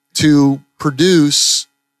to produce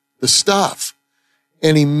the stuff.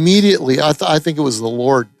 And immediately, I think it was the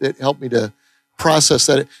Lord that helped me to process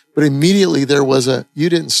that. But immediately there was you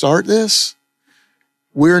didn't start this.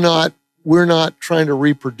 We're not trying to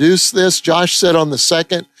reproduce this. Josh said on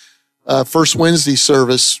the first Wednesday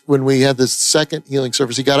service, when we had this second healing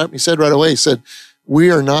service, he got up and he said right away, he said, we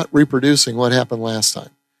are not reproducing what happened last time.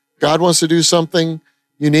 God wants to do something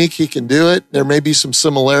unique. He can do it. There may be some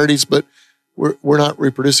similarities, but we're not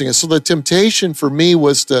reproducing it. So the temptation for me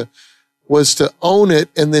was to own it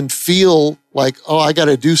and then feel like, oh, I got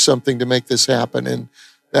to do something to make this happen. And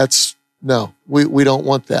we don't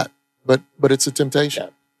want that, but it's a temptation.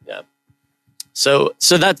 Yeah. So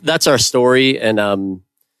that's our story. And,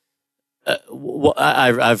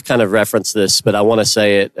 I've kind of referenced this, but I want to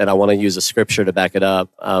say it and I want to use a scripture to back it up.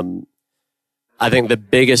 I think the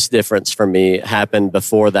biggest difference for me happened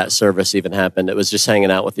before that service even happened. It was just hanging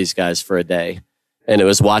out with these guys for a day. And it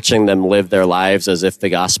was watching them live their lives as if the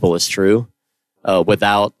gospel is true,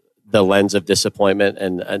 without the lens of disappointment.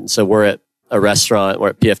 And so we're at a restaurant, we're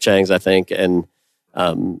at P.F. Chang's, I think, and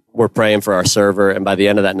we're praying for our server. And by the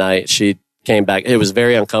end of that night, she came back. It was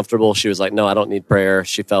very uncomfortable. She was like, no, I don't need prayer.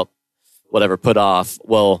 She felt put off.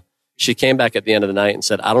 Well, she came back at the end of the night and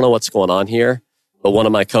said, I don't know what's going on here, but one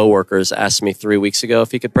of my coworkers asked me 3 weeks ago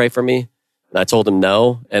if he could pray for me. And I told him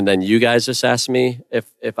no. And then you guys just asked me if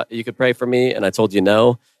you could pray for me. And I told you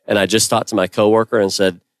no. And I just talked to my coworker and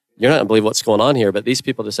said, you're not going to believe what's going on here, but these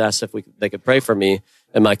people just asked if they could pray for me.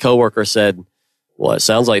 And my coworker said, well, it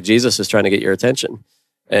sounds like Jesus is trying to get your attention.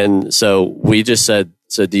 And so we just said,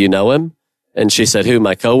 so do you know him? And she said, who,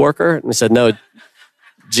 my coworker? And I said, no,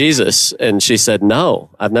 Jesus. And she said, no,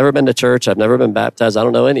 I've never been to church. I've never been baptized. I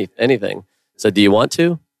don't know anything. I said, do you want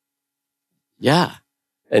to? Yeah.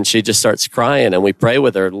 And she just starts crying and we pray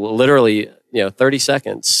with her literally, 30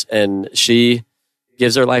 seconds. And she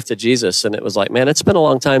gives her life to Jesus. And it was like, man, it's been a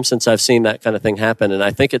long time since I've seen that kind of thing happen. And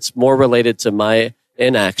I think it's more related to my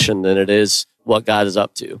inaction than it is what God is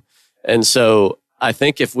up to. And so I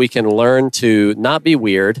think if we can learn to not be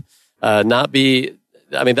weird,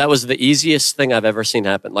 that was the easiest thing I've ever seen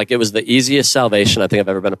happen. Like, it was the easiest salvation I think I've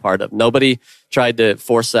ever been a part of. Nobody tried to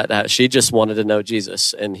force that to happen. She just wanted to know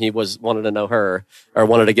Jesus, and he wanted to know her, or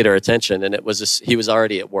wanted to get her attention, and he was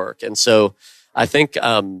already at work. And so I think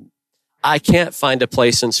I can't find a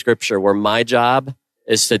place in Scripture where my job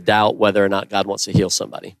is to doubt whether or not God wants to heal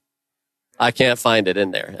somebody. I can't find it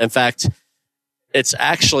in there. In fact, it's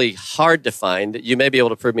actually hard to find. You may be able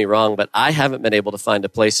to prove me wrong, but I haven't been able to find a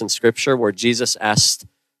place in Scripture where Jesus asked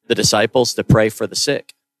the disciples to pray for the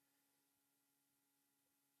sick.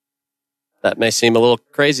 That may seem a little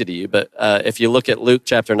crazy to you, but if you look at Luke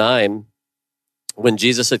chapter 9, when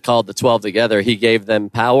Jesus had called the 12 together, he gave them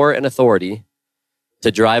power and authority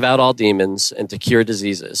to drive out all demons and to cure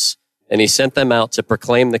diseases. And he sent them out to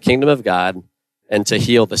proclaim the kingdom of God and to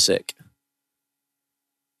heal the sick.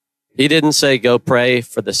 He didn't say, go pray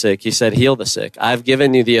for the sick. He said, heal the sick. I've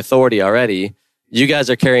given you the authority already. You guys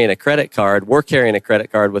are carrying a credit card. We're carrying a credit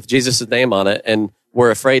card with Jesus' name on it, and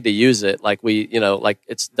we're afraid to use it like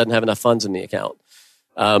it doesn't have enough funds in the account.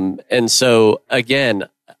 And so, again,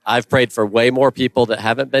 I've prayed for way more people that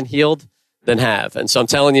haven't been healed than have. And so I'm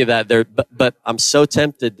telling you that but I'm so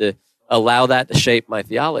tempted to allow that to shape my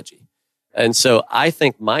theology. And so I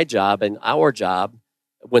think my job and our job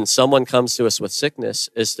when someone comes to us with sickness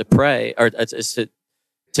is to pray, or is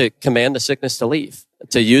to command the sickness to leave,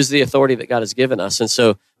 to use the authority that God has given us. And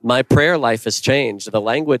so my prayer life has changed. The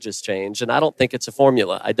language has changed. And I don't think it's a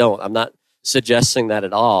formula. I'm not suggesting that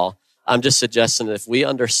at all. I'm just suggesting that if we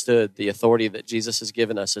understood the authority that Jesus has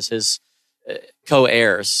given us as his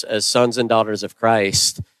co-heirs, as sons and daughters of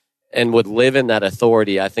Christ, and would live in that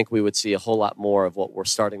authority, I think we would see a whole lot more of what we're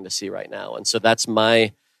starting to see right now. And so that's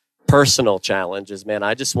my personal challenge is, man,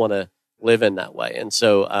 I just want to live in that way. And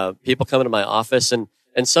so people come into my office, and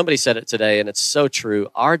somebody said it today, and it's so true.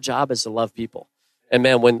 Our job is to love people. And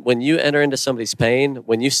man, when you enter into somebody's pain,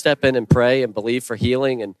 when you step in and pray and believe for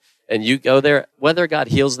healing and you go there, whether God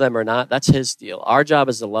heals them or not, that's his deal. Our job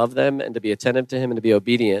is to love them and to be attentive to him and to be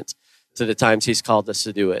obedient to the times he's called us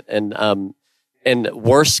to do it. And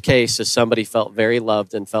worst case is somebody felt very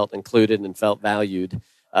loved and felt included and felt valued.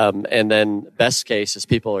 And then best case is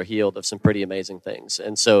people are healed of some pretty amazing things.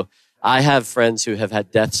 And so I have friends who have had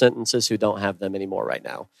death sentences who don't have them anymore right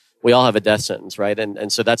now. We all have a death sentence, right?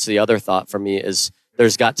 And so that's the other thought for me is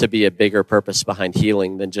there's got to be a bigger purpose behind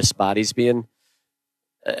healing than just bodies being,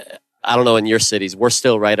 I don't know, in your cities, we're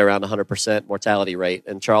still right around 100% mortality rate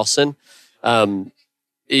in Charleston,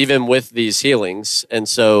 even with these healings. And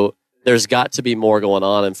so there's got to be more going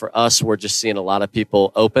on. And for us, we're just seeing a lot of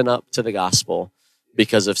people open up to the gospel,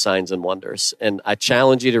 because of signs and wonders. And I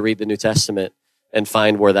challenge you to read the New Testament and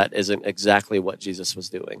find where that isn't exactly what Jesus was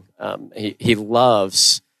doing. He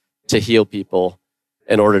loves to heal people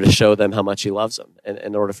in order to show them how much he loves them, and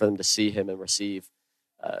in order for them to see him and receive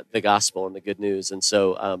the gospel and the good news. And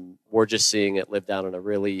so we're just seeing it lived out in a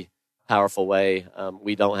really powerful way.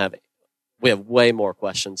 We have way more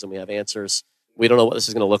questions than we have answers. We don't know what this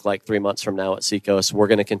is going to look like 3 months from now at Seacoast. We're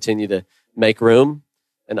going to continue to make room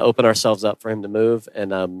and open ourselves up for him to move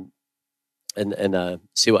and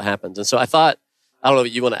see what happens. And so I don't know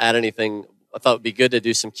if you want to add anything. I thought it would be good to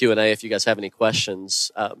do some Q&A if you guys have any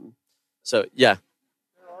questions. So, yeah.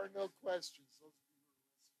 There are no questions.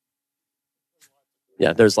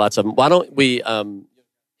 Yeah, there's lots of them. Why don't we...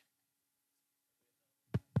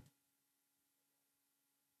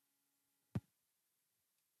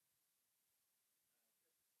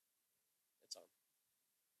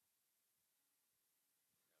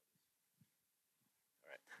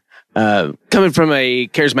 Coming from a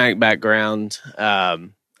charismatic background,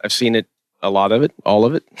 I've seen it, a lot of it, all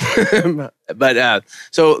of it. But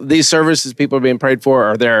so these services, people are being prayed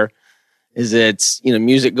for. Is it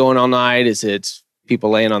music going all night? Is it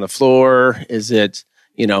people laying on the floor? Is it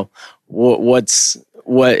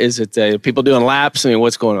what is it? People doing laps? I mean,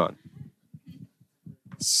 what's going on?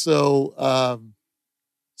 So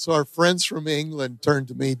our friends from England turned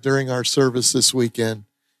to me during our service this weekend,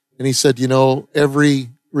 and he said,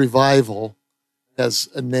 every revival has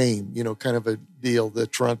a name, kind of a deal, the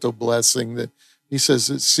Toronto Blessing. He says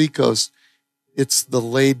at Seacoast, it's the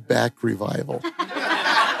laid back revival.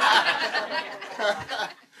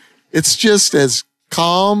 It's just as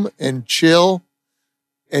calm and chill,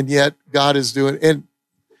 and yet God is doing. And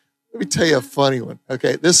let me tell you a funny one.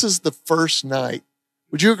 Okay, this is the first night.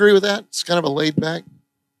 Would you agree with that? It's kind of a laid back.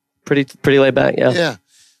 Pretty laid back, yeah. Yeah.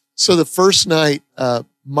 So the first night,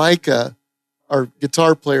 Micah, our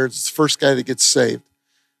guitar player, is the first guy that gets saved.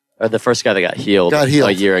 Or the first guy that got healed a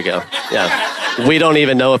year ago. Yeah. We don't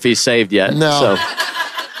even know if he's saved yet. No. So.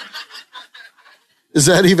 Is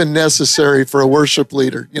that even necessary for a worship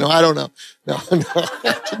leader? I don't know. No,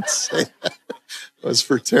 I didn't say that. It was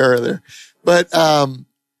for Tara there. But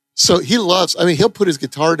so he loves, he'll put his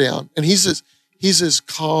guitar down and he's as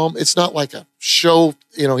calm. It's not like a show,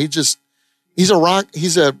 he's a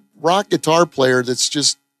rock guitar player that's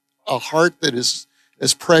just a heart that is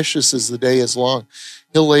as precious as the day is long.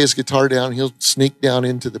 He'll lay his guitar down. He'll sneak down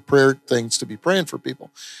into the prayer things to be praying for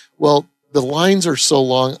people. Well, the lines are so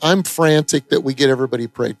long. I'm frantic that we get everybody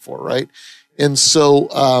prayed for, right? And so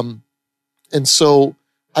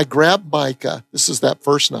I grabbed Micah. This is that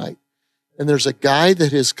first night. And there's a guy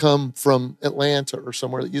that has come from Atlanta or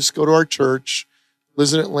somewhere that used to go to our church,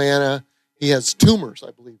 lives in Atlanta. He has tumors,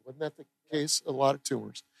 I believe. Wasn't that the case? A lot of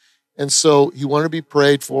tumors. And so he wanted to be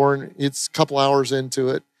prayed for, and it's a couple hours into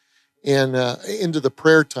it, and into the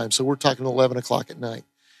prayer time. So we're talking 11 o'clock at night.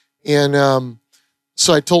 And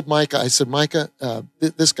so I told Micah, I said, Micah,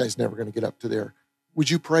 this guy's never going to get up to there. Would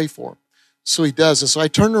you pray for him? So he does. And so I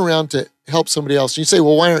turned around to help somebody else. And you say,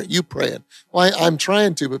 well, why aren't you praying? Well, I'm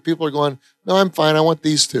trying to, but people are going, no, I'm fine. I want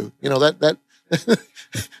these two. That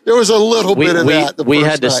there was a little bit of that. We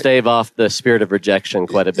had to stave off the spirit of rejection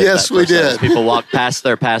quite a bit. Yes, we did. People walk past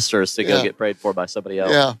their pastors to go get prayed for by somebody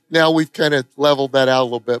else. Yeah. Now we've kind of leveled that out a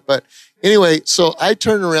little bit. But anyway, so I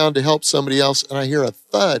turn around to help somebody else and I hear a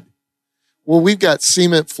thud. Well, we've got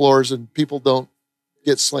cement floors and people don't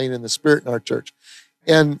get slain in the spirit in our church.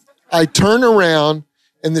 And I turn around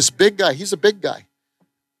and this big guy, he's a big guy.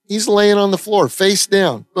 He's laying on the floor, face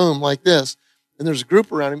down, boom, like this. And there's a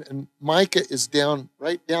group around him, and Micah is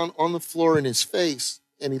right down on the floor in his face.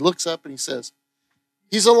 And he looks up and he says,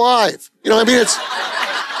 he's alive.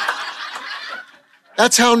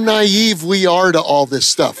 That's how naive we are to all this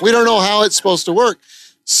stuff. We don't know how it's supposed to work.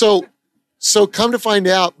 So come to find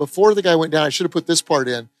out, before the guy went down, I should have put this part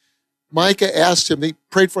in. Micah asked him, they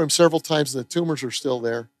prayed for him several times, and the tumors are still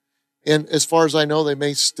there. And as far as I know, they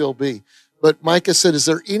may still be. But Micah said, is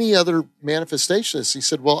there any other manifestations? He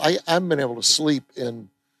said, well, I haven't been able to sleep in,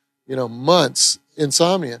 months,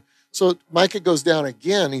 insomnia. So Micah goes down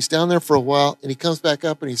again. He's down there for a while, and he comes back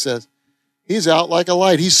up, and he says, he's out like a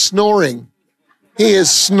light. He's snoring. He is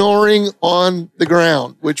snoring on the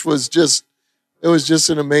ground, which was just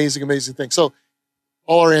an amazing, amazing thing. So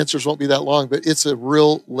all our answers won't be that long, but it's a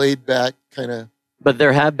real laid back kind of. But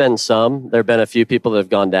there have been a few people that have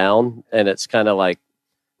gone down, and it's kind of like,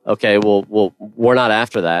 okay, well, we're not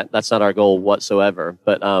after that. That's not our goal whatsoever.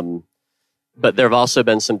 But there have also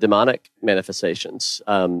been some demonic manifestations.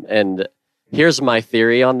 And here's my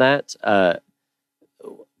theory on that.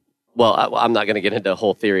 well, I'm not going to get into a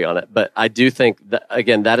whole theory on it, but I do think that,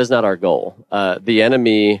 again, that is not our goal. The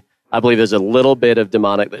enemy, I believe there's a little bit of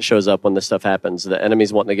demonic that shows up when this stuff happens. The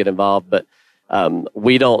enemy's wanting to get involved, but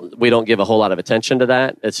we don't give a whole lot of attention to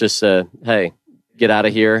that. It's just, hey, get out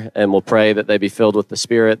of here, and we'll pray that they be filled with the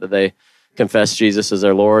Spirit, that they confess Jesus as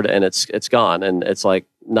their Lord, and it's gone, and it's like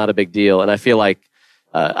not a big deal. And I feel like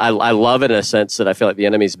I love it in a sense that I feel like the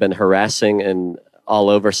enemy's been harassing and all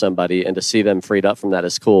over somebody, and to see them freed up from that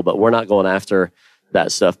is cool, but we're not going after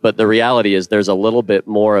that stuff. But the reality is there's a little bit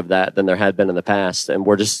more of that than there had been in the past, and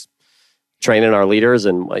we're just training our leaders,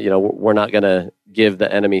 and we're not going to give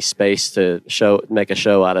the enemy space to make a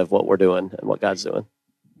show out of what we're doing and what God's doing.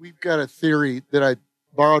 We've got a theory that I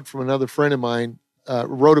borrowed from another friend of mine,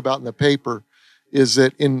 wrote about in the paper, is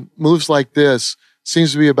that in moves like this,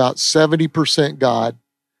 seems to be about 70% God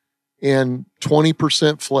and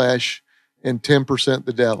 20% flesh and 10%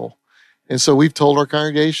 the devil. And so we've told our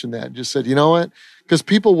congregation that, just said, you know what? Because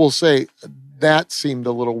people will say, that seemed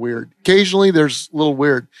a little weird. Occasionally there's a little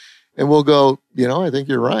weird. And we'll go, I think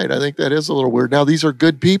you're right. I think that is a little weird. Now, these are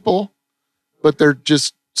good people, but they're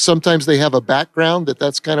just, sometimes they have a background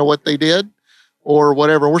that's kind of what they did or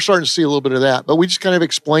whatever. We're starting to see a little bit of that, but we just kind of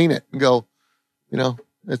explain it and go,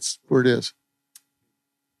 that's where it is.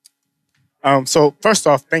 So first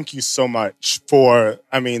off, thank you so much for,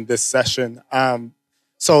 this session.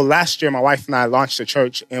 So last year, my wife and I launched a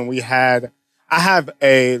church, and I have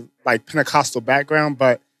a Pentecostal background,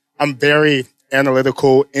 but I'm very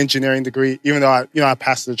analytical engineering degree, even though I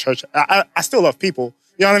pastor the church. I still love people,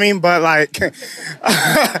 you know what I mean? But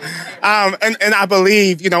and I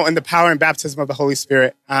believe, in the power and baptism of the Holy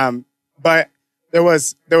Spirit. But there were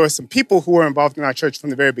some people who were involved in our church from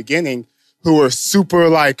the very beginning who were super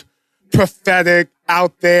prophetic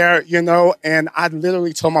out there, and I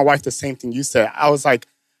literally told my wife the same thing you said. I was like,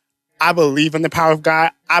 I believe in the power of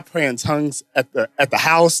God. I pray in tongues at the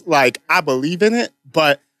house. I believe in it,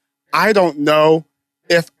 but I don't know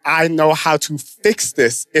if I know how to fix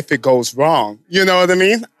this if it goes wrong. You know what I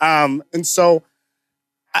mean? And so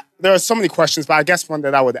there are so many questions, but I guess one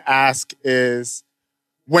that I would ask is,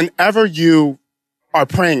 whenever you are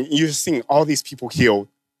praying, you're seeing all these people healed,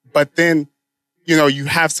 but then, you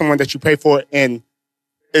have someone that you pray for and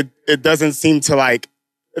it doesn't seem to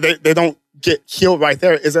they don't get healed right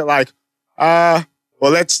there. Is it well,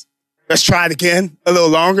 let's try it again a little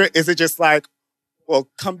longer? Is it just well,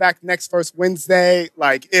 come back next first Wednesday?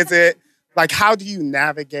 Is it how do you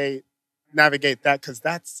navigate that? Because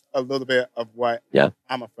that's a little bit of what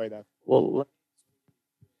I'm afraid of. Well,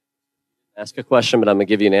 ask a question, but I'm going to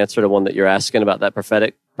give you an answer to one that you're asking about that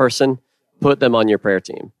prophetic person. Put them on your prayer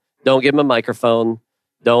team. Don't give them a microphone.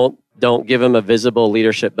 Don't give them a visible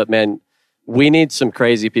leadership. But man, we need some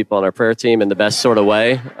crazy people on our prayer team in the best sort of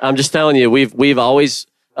way. I'm just telling you, we've always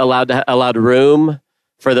allowed room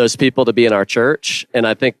for those people to be in our church. And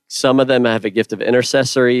I think some of them have a gift of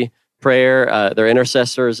intercessory prayer. They're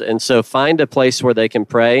intercessors. And so find a place where they can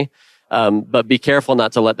pray, but be careful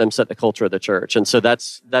not to let them set the culture of the church. And so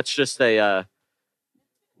that's just a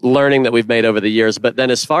learning that we've made over the years. But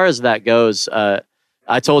then as far as that goes,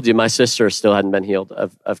 I told you my sister still hadn't been healed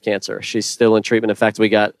of cancer. She's still in treatment. In fact, we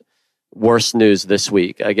got worse news this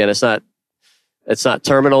week. Again, it's not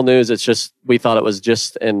terminal news. It's just, we thought it was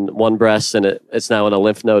just in one breast, and it's now in a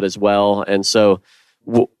lymph node as well. And so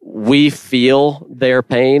we feel their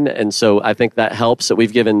pain. And so I think that helps, that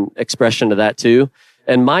we've given expression to that too.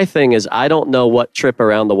 And my thing is, I don't know what trip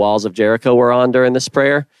around the walls of Jericho we're on during this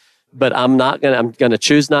prayer, but I'm going to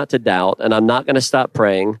choose not to doubt, and I'm not going to stop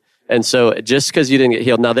praying. And so just because you didn't get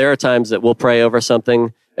healed, now there are times that we'll pray over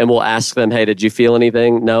something and we'll ask them, hey, did you feel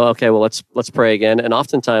anything? No? Okay, well, let's pray again. And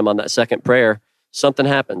oftentimes on that second prayer, something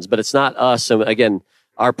happens, but it's not us. And again,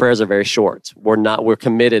 our prayers are very short. We're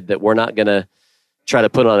committed that we're not going to try to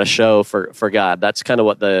put on a show for God. That's kind of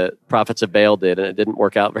what the prophets of Baal did, and it didn't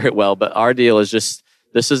work out very well. But our deal is just,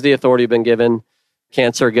 this is the authority you've been given.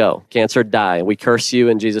 Cancer, go. Cancer, die. We curse you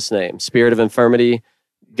in Jesus' name. Spirit of infirmity,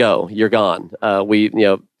 go. You're gone.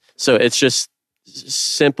 So it's just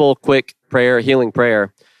simple, quick prayer, healing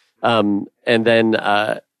prayer. And then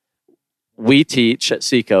we teach at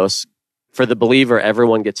Seacoast, for the believer,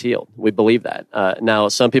 everyone gets healed. We believe that. Now,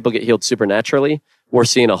 some people get healed supernaturally. We're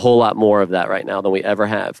seeing a whole lot more of that right now than we ever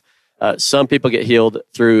have. Some people get healed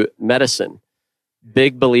through medicine.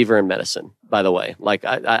 Big believer in medicine, by the way.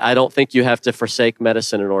 I don't think you have to forsake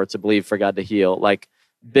medicine in order to believe for God to heal.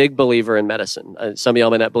 Big believer in medicine. Some of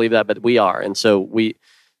y'all may not believe that, but we are. And so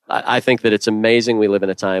I think that it's amazing we live in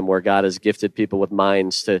a time where God has gifted people with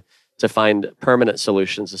minds to find permanent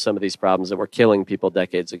solutions to some of these problems that were killing people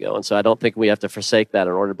decades ago. And so I don't think we have to forsake that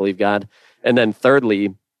in order to believe God. And then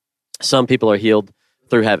thirdly, Some people are healed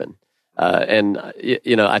through heaven.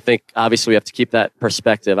 I think obviously we have to keep that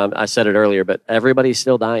perspective. I said it earlier, but everybody's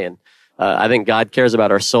still dying. I think God cares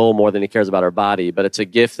about our soul more than he cares about our body, but it's a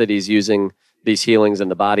gift that he's using these healings in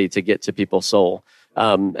the body to get to people's soul.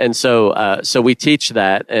 So we teach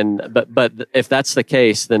that. But if that's the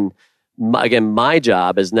case, then my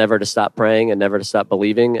job is never to stop praying and never to stop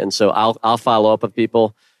believing. And so I'll follow up with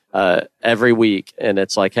people, every week. And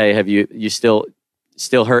it's like, hey, have you still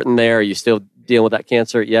hurting there? Are you still dealing with that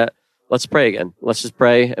cancer yet? Let's pray again. Let's just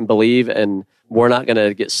pray and believe. And we're not going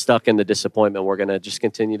to get stuck in the disappointment. We're going to just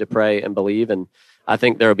continue to pray and believe. And I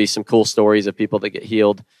think there will be some cool stories of people that get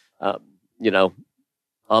healed,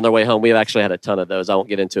 on their way home. We've actually had a ton of those. I won't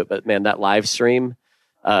get into it, but man, that live stream,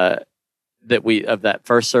 of that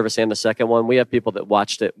first service and the second one, we have people that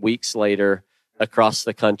watched it weeks later across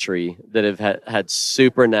the country that have had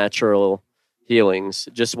supernatural healings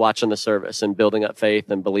just watching the service and building up faith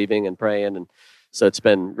and believing and praying. And so it's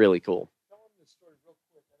been really cool.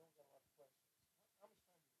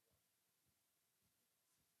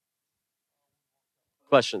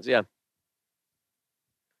 Questions? Yeah. A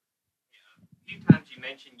few times you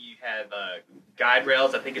mentioned you have guide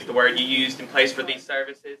rails, I think is the word you used in place for these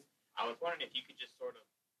services. I was wondering if you could just sort of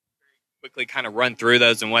very quickly kind of run through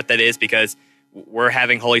those and what that is, because we're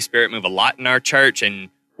having Holy Spirit move a lot in our church, and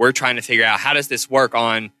we're trying to figure out how does this work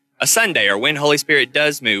on a Sunday or when Holy Spirit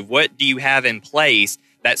does move. What do you have in place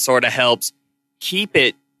that sort of helps keep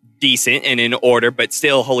it decent and in order, but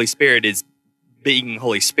still Holy Spirit is being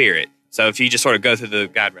Holy Spirit? So if you just sort of go through the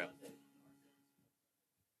guide rail.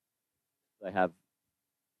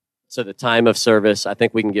 So the time of service, I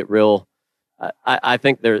think we can get real. I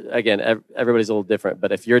think everybody's a little different,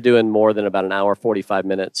 but if you're doing more than about an hour, 45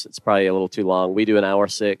 minutes, it's probably a little too long. We do an hour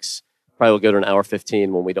 6, probably will go to an hour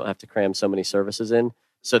 15 when we don't have to cram so many services in.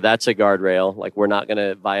 So that's a guardrail. Like, we're not going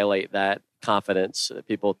to violate that confidence.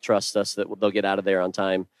 People trust us that they'll get out of there on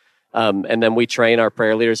time. And then we train our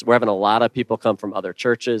prayer leaders. We're having a lot of people come from other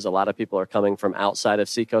churches. A lot of people are coming from outside of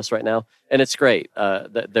Seacoast right now, and it's great.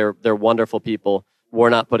 They're wonderful people. We're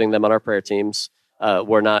not putting them on our prayer teams.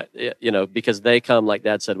 We're not, because they come, like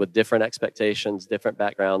Dad said, with different expectations, different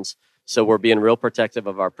backgrounds. So we're being real protective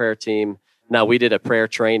of our prayer team. Now, we did a prayer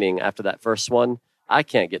training after that first one. I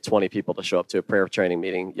can't get 20 people to show up to a prayer training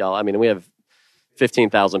meeting, y'all. I mean, we have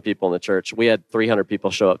 15,000 people in the church. We had 300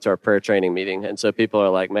 people show up to our prayer training meeting. And so people are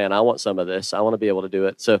like, man, I want some of this. I want to be able to do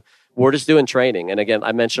it. So we're just doing training. And again,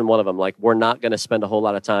 I mentioned one of them, like, we're not going to spend a whole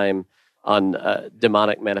lot of time on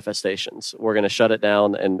demonic manifestations. We're going to shut it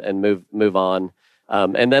down and move on.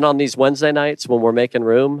 And then on these Wednesday nights when we're making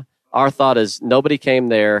room, our thought is nobody came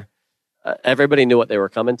there. Everybody knew what they were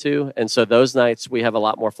coming to. And so those nights we have a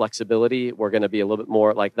lot more flexibility. We're going to be a little bit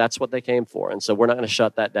more like, that's what they came for. And so we're not going to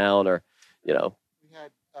shut that down or, We had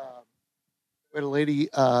a lady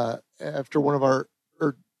after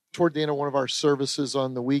toward the end of one of our services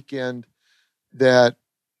on the weekend that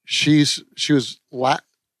she was loud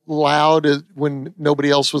when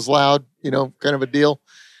nobody else was loud, kind of a deal.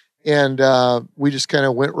 And we just kind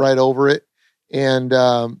of went right over it. And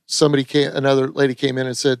another lady came in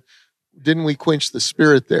and said, didn't we quench the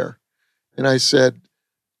spirit there? And I said,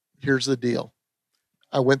 here's the deal.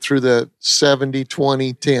 I went through the 70,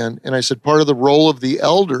 20, 10, and I said, part of the role of the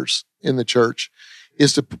elders in the church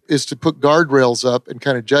is to put guardrails up and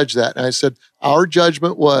kind of judge that. And I said, our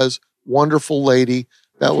judgment was, wonderful lady,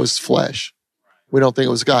 that was flesh. We don't think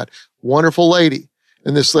it was God. Wonderful lady.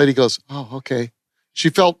 And this lady goes, oh, okay. She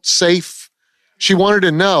felt safe. She wanted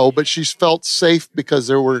to know, but she felt safe because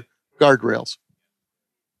there were guardrails.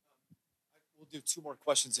 We'll do 2 more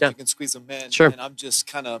questions if Yeah. you can squeeze them in. Sure. And I'm just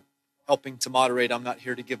kind of helping to moderate. I'm not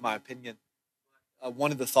here to give my opinion.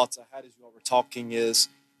 One of the thoughts I had as you all were talking is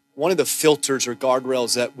one of the filters or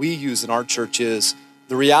guardrails that we use in our church is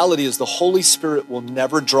the reality is the Holy Spirit will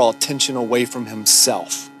never draw attention away from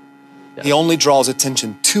himself. Yeah. He only draws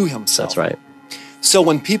attention to himself. That's right. So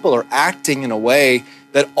when people are acting in a way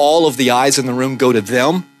that all of the eyes in the room go to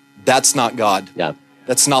them, that's not God. Yeah.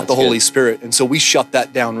 That's not the Holy Spirit. And so we shut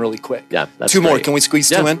that down really quick. Yeah. That's 2 more. great. Can we squeeze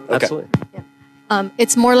 2 in? Okay. Absolutely.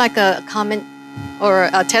 It's more like a comment or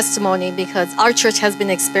a testimony because our church has been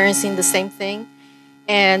experiencing the same thing.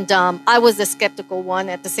 And I was the skeptical one.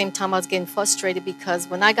 At the same time, I was getting frustrated because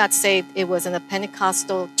when I got saved, it was in a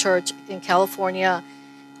Pentecostal church in California,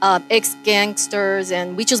 ex-gangsters,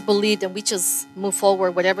 and we just believed and we just moved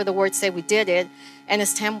forward. Whatever the word said, we did it. And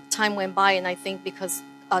as time went by, and I think because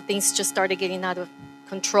things just started getting out of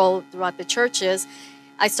control throughout the churches,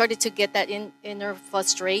 I started to get that inner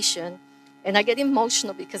frustration. And I get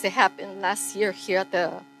emotional because it happened last year here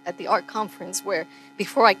at the art conference where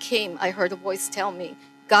before I came, I heard a voice tell me,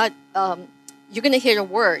 God, you're going to hear a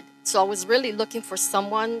word. So I was really looking for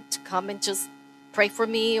someone to come and just pray for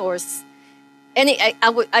me, or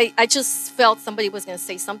I just felt somebody was going to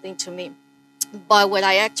say something to me. But what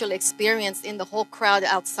I actually experienced in the whole crowd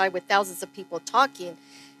outside with thousands of people talking,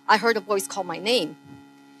 I heard a voice call my name.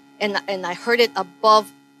 And I heard it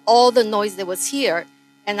above all the noise that was here.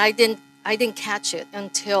 And I didn't catch it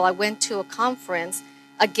until I went to a conference,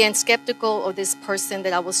 again, skeptical of this person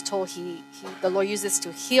that I was told the Lord uses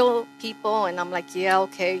to heal people. And I'm like, yeah,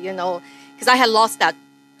 okay, because I had lost that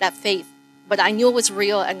faith. But I knew it was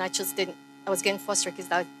real, and I was getting frustrated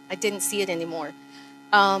because I didn't see it anymore.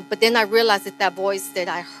 But then I realized that voice that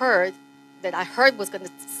I heard was going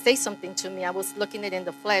to say something to me. I was looking at it in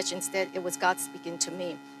the flesh. Instead, it was God speaking to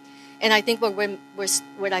me. And I think what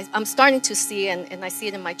I'm starting to see, and I see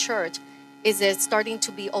it in my church, is that starting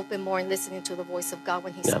to be open more and listening to the voice of God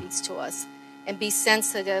when He speaks to us, and be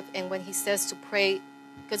sensitive. And when He says to pray,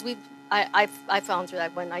 because I found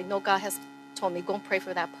that when I know God has told me, go and pray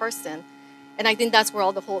for that person. And I think that's where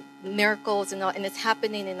all the whole miracles and it's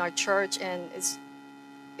happening in our church, and it's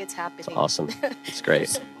happening. It's awesome. It's great.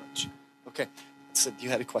 So much. Okay. So you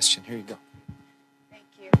had a question. Here you go. Thank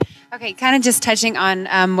you. Okay, kind of just touching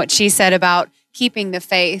on what she said about keeping the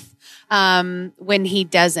faith when he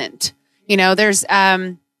doesn't. There's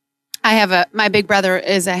my big brother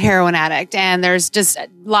is a heroin addict, and there's just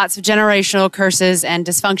lots of generational curses and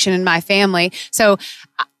dysfunction in my family. So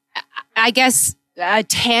I guess a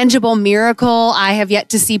tangible miracle I have yet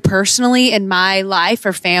to see personally in my life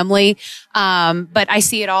or family, but I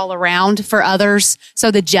see it all around for others.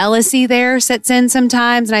 So the jealousy there sets in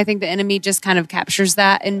sometimes, and I think the enemy just kind of captures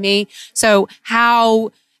that in me. So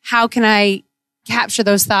how can I capture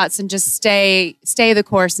those thoughts and just stay the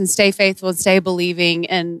course and stay faithful and stay believing?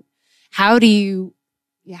 And how do you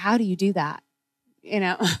do that?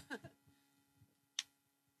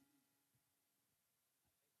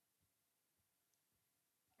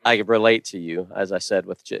 I relate to you, as I said,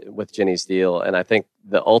 with Jenny's deal. And I think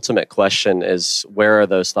the ultimate question is, where are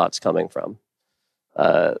those thoughts coming from?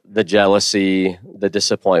 The jealousy, the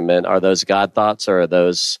disappointment, are those God thoughts, or are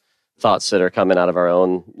those thoughts that are coming out of our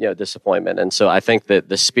own, disappointment? And so I think that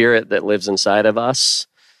the spirit that lives inside of us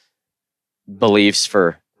believes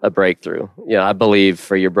for a breakthrough. I believe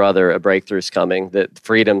for your brother, a breakthrough's coming, that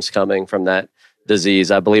freedom's coming from that disease.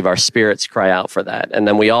 I believe our spirits cry out for that. And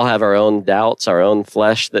then we all have our own doubts, our own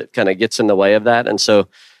flesh that kind of gets in the way of that. And so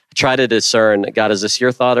try to discern, God, is this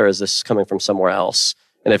your thought, or is this coming from somewhere else?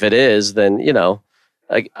 And if it is, then,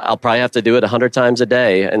 I'll probably have to do it 100 times a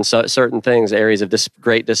day. And so certain things, areas of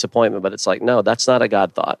great disappointment, but it's like, no, that's not a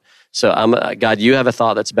God thought. So God, you have a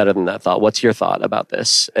thought that's better than that thought. What's your thought about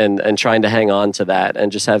this? And trying to hang on to that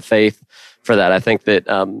and just have faith for that. I think that,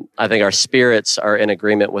 our spirits are in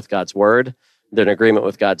agreement with God's word. They're in agreement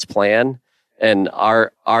with God's plan. And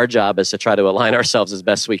our job is to try to align ourselves as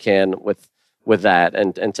best we can with that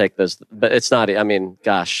and take those. But it's not,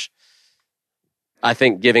 I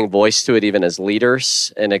think giving voice to it, even as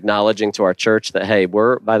leaders, and acknowledging to our church that, hey,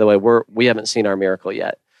 we haven't seen our miracle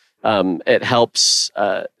yet. It helps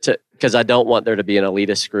because I don't want there to be an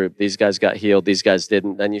elitist group. These guys got healed, these guys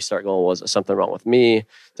didn't. Then you start going, was something wrong with me?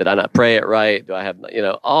 Did I not pray it right? Do I have,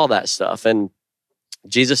 all that stuff? And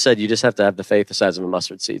Jesus said you just have to have the faith the size of a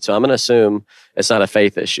mustard seed. So I'm going to assume it's not a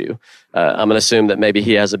faith issue. I'm going to assume that maybe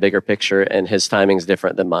he has a bigger picture and his timing's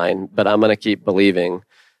different than mine. But I'm going to keep believing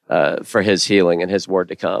for his healing and his word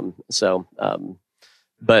to come. So,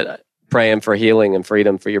 but praying for healing and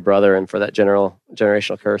freedom for your brother and for that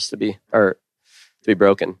generational curse to be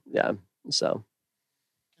broken. Yeah. So.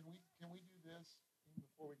 Can we do this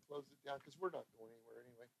before we close it down? Because we're not going anywhere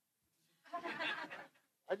anyway.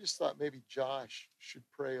 I just thought maybe Josh should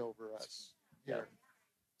pray over us here.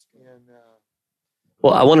 And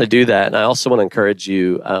well, I want to do that, and I also want to encourage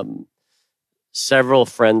you. Several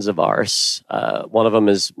friends of ours. One of them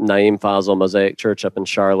is Naeem Fazal, Mosaic Church up in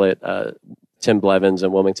Charlotte. Tim Blevins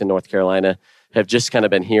in Wilmington, North Carolina, have just kind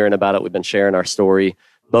of been hearing about it. We've been sharing our story.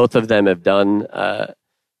 Both of them have done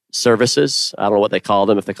services. I don't know what they call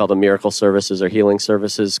them, if they call them miracle services or healing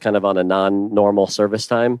services, kind of on a non-normal service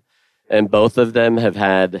time. And both of them have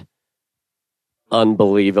had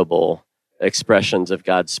unbelievable expressions of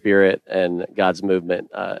God's Spirit and God's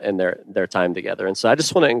movement in their time together. And so I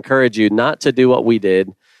just want to encourage you not to do what we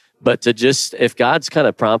did, but to just, if God's kind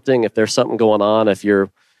of prompting, if there's something going on, if you're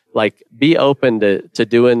like, be open to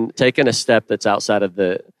taking a step that's outside of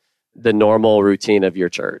the normal routine of your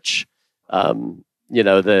church. The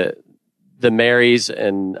Marys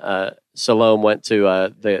and Salome went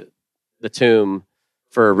to the tomb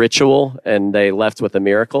for a ritual and they left with a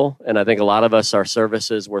miracle. And I think a lot of us, our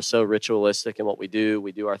services, we're so ritualistic in what we do.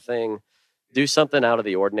 We do our thing. Do something out of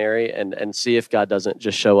the ordinary and see if God doesn't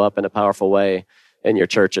just show up in a powerful way in your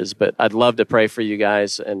churches. But I'd love to pray for you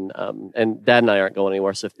guys. And Dad and I aren't going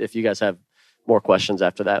anywhere. So if you guys have more questions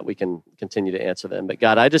after that, we can continue to answer them. But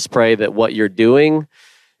God, I just pray that what you're doing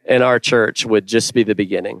in our church would just be the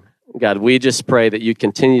beginning. God, we just pray that you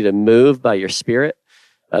continue to move by your Spirit,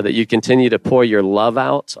 that you continue to pour your love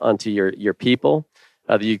out onto your people,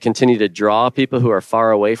 that you continue to draw people who are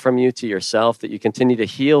far away from you to yourself, that you continue to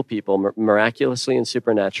heal people miraculously and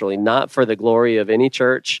supernaturally, not for the glory of any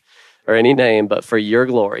church or any name, but for your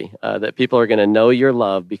glory, that people are going to know your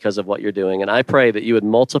love because of what you're doing. And I pray that you would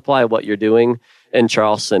multiply what you're doing in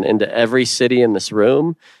Charleston into every city in this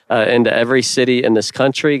room, into every city in this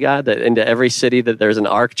country, God, that into every city that there's an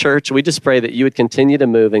Ark Church. We just pray that you would continue to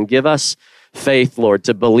move and give us faith, Lord,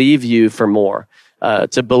 to believe you for more,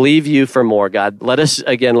 God. Let us,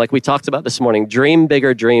 again, like we talked about this morning, dream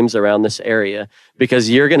bigger dreams around this area because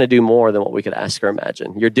you're going to do more than what we could ask or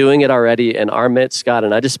imagine. You're doing it already in our midst, God,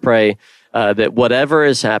 and I just pray that whatever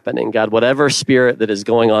is happening, God, whatever spirit that is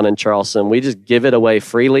going on in Charleston, we just give it away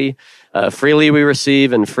freely. Freely we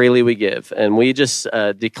receive and freely we give. And we just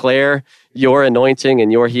declare your anointing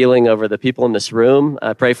and your healing over the people in this room.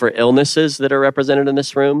 I pray for illnesses that are represented in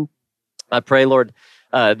this room. I pray, Lord,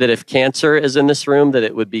 that if cancer is in this room, that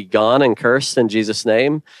it would be gone and cursed in Jesus'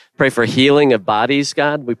 name. Pray for healing of bodies,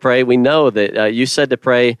 God. We know that you said to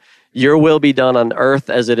pray, your will be done on earth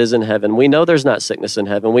as it is in heaven. We know there's not sickness in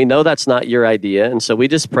heaven. We know that's not your idea. And so we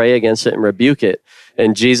just pray against it and rebuke it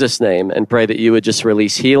in Jesus' name and pray that you would just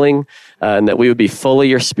release healing and that we would be full of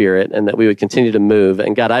your Spirit and that we would continue to move.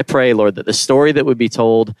 And God, I pray, Lord, that the story that would be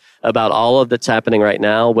told about all of that's happening right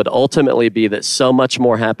now would ultimately be that so much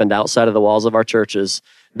more happened outside of the walls of our churches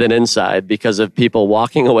than inside because of people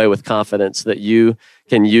walking away with confidence that you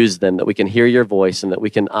can use them, that we can hear your voice and that we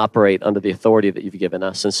can operate under the authority that you've given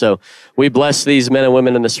us. And so we bless these men and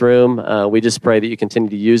women in this room. We just pray that you continue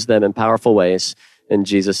to use them in powerful ways in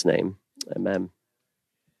Jesus' name. Amen.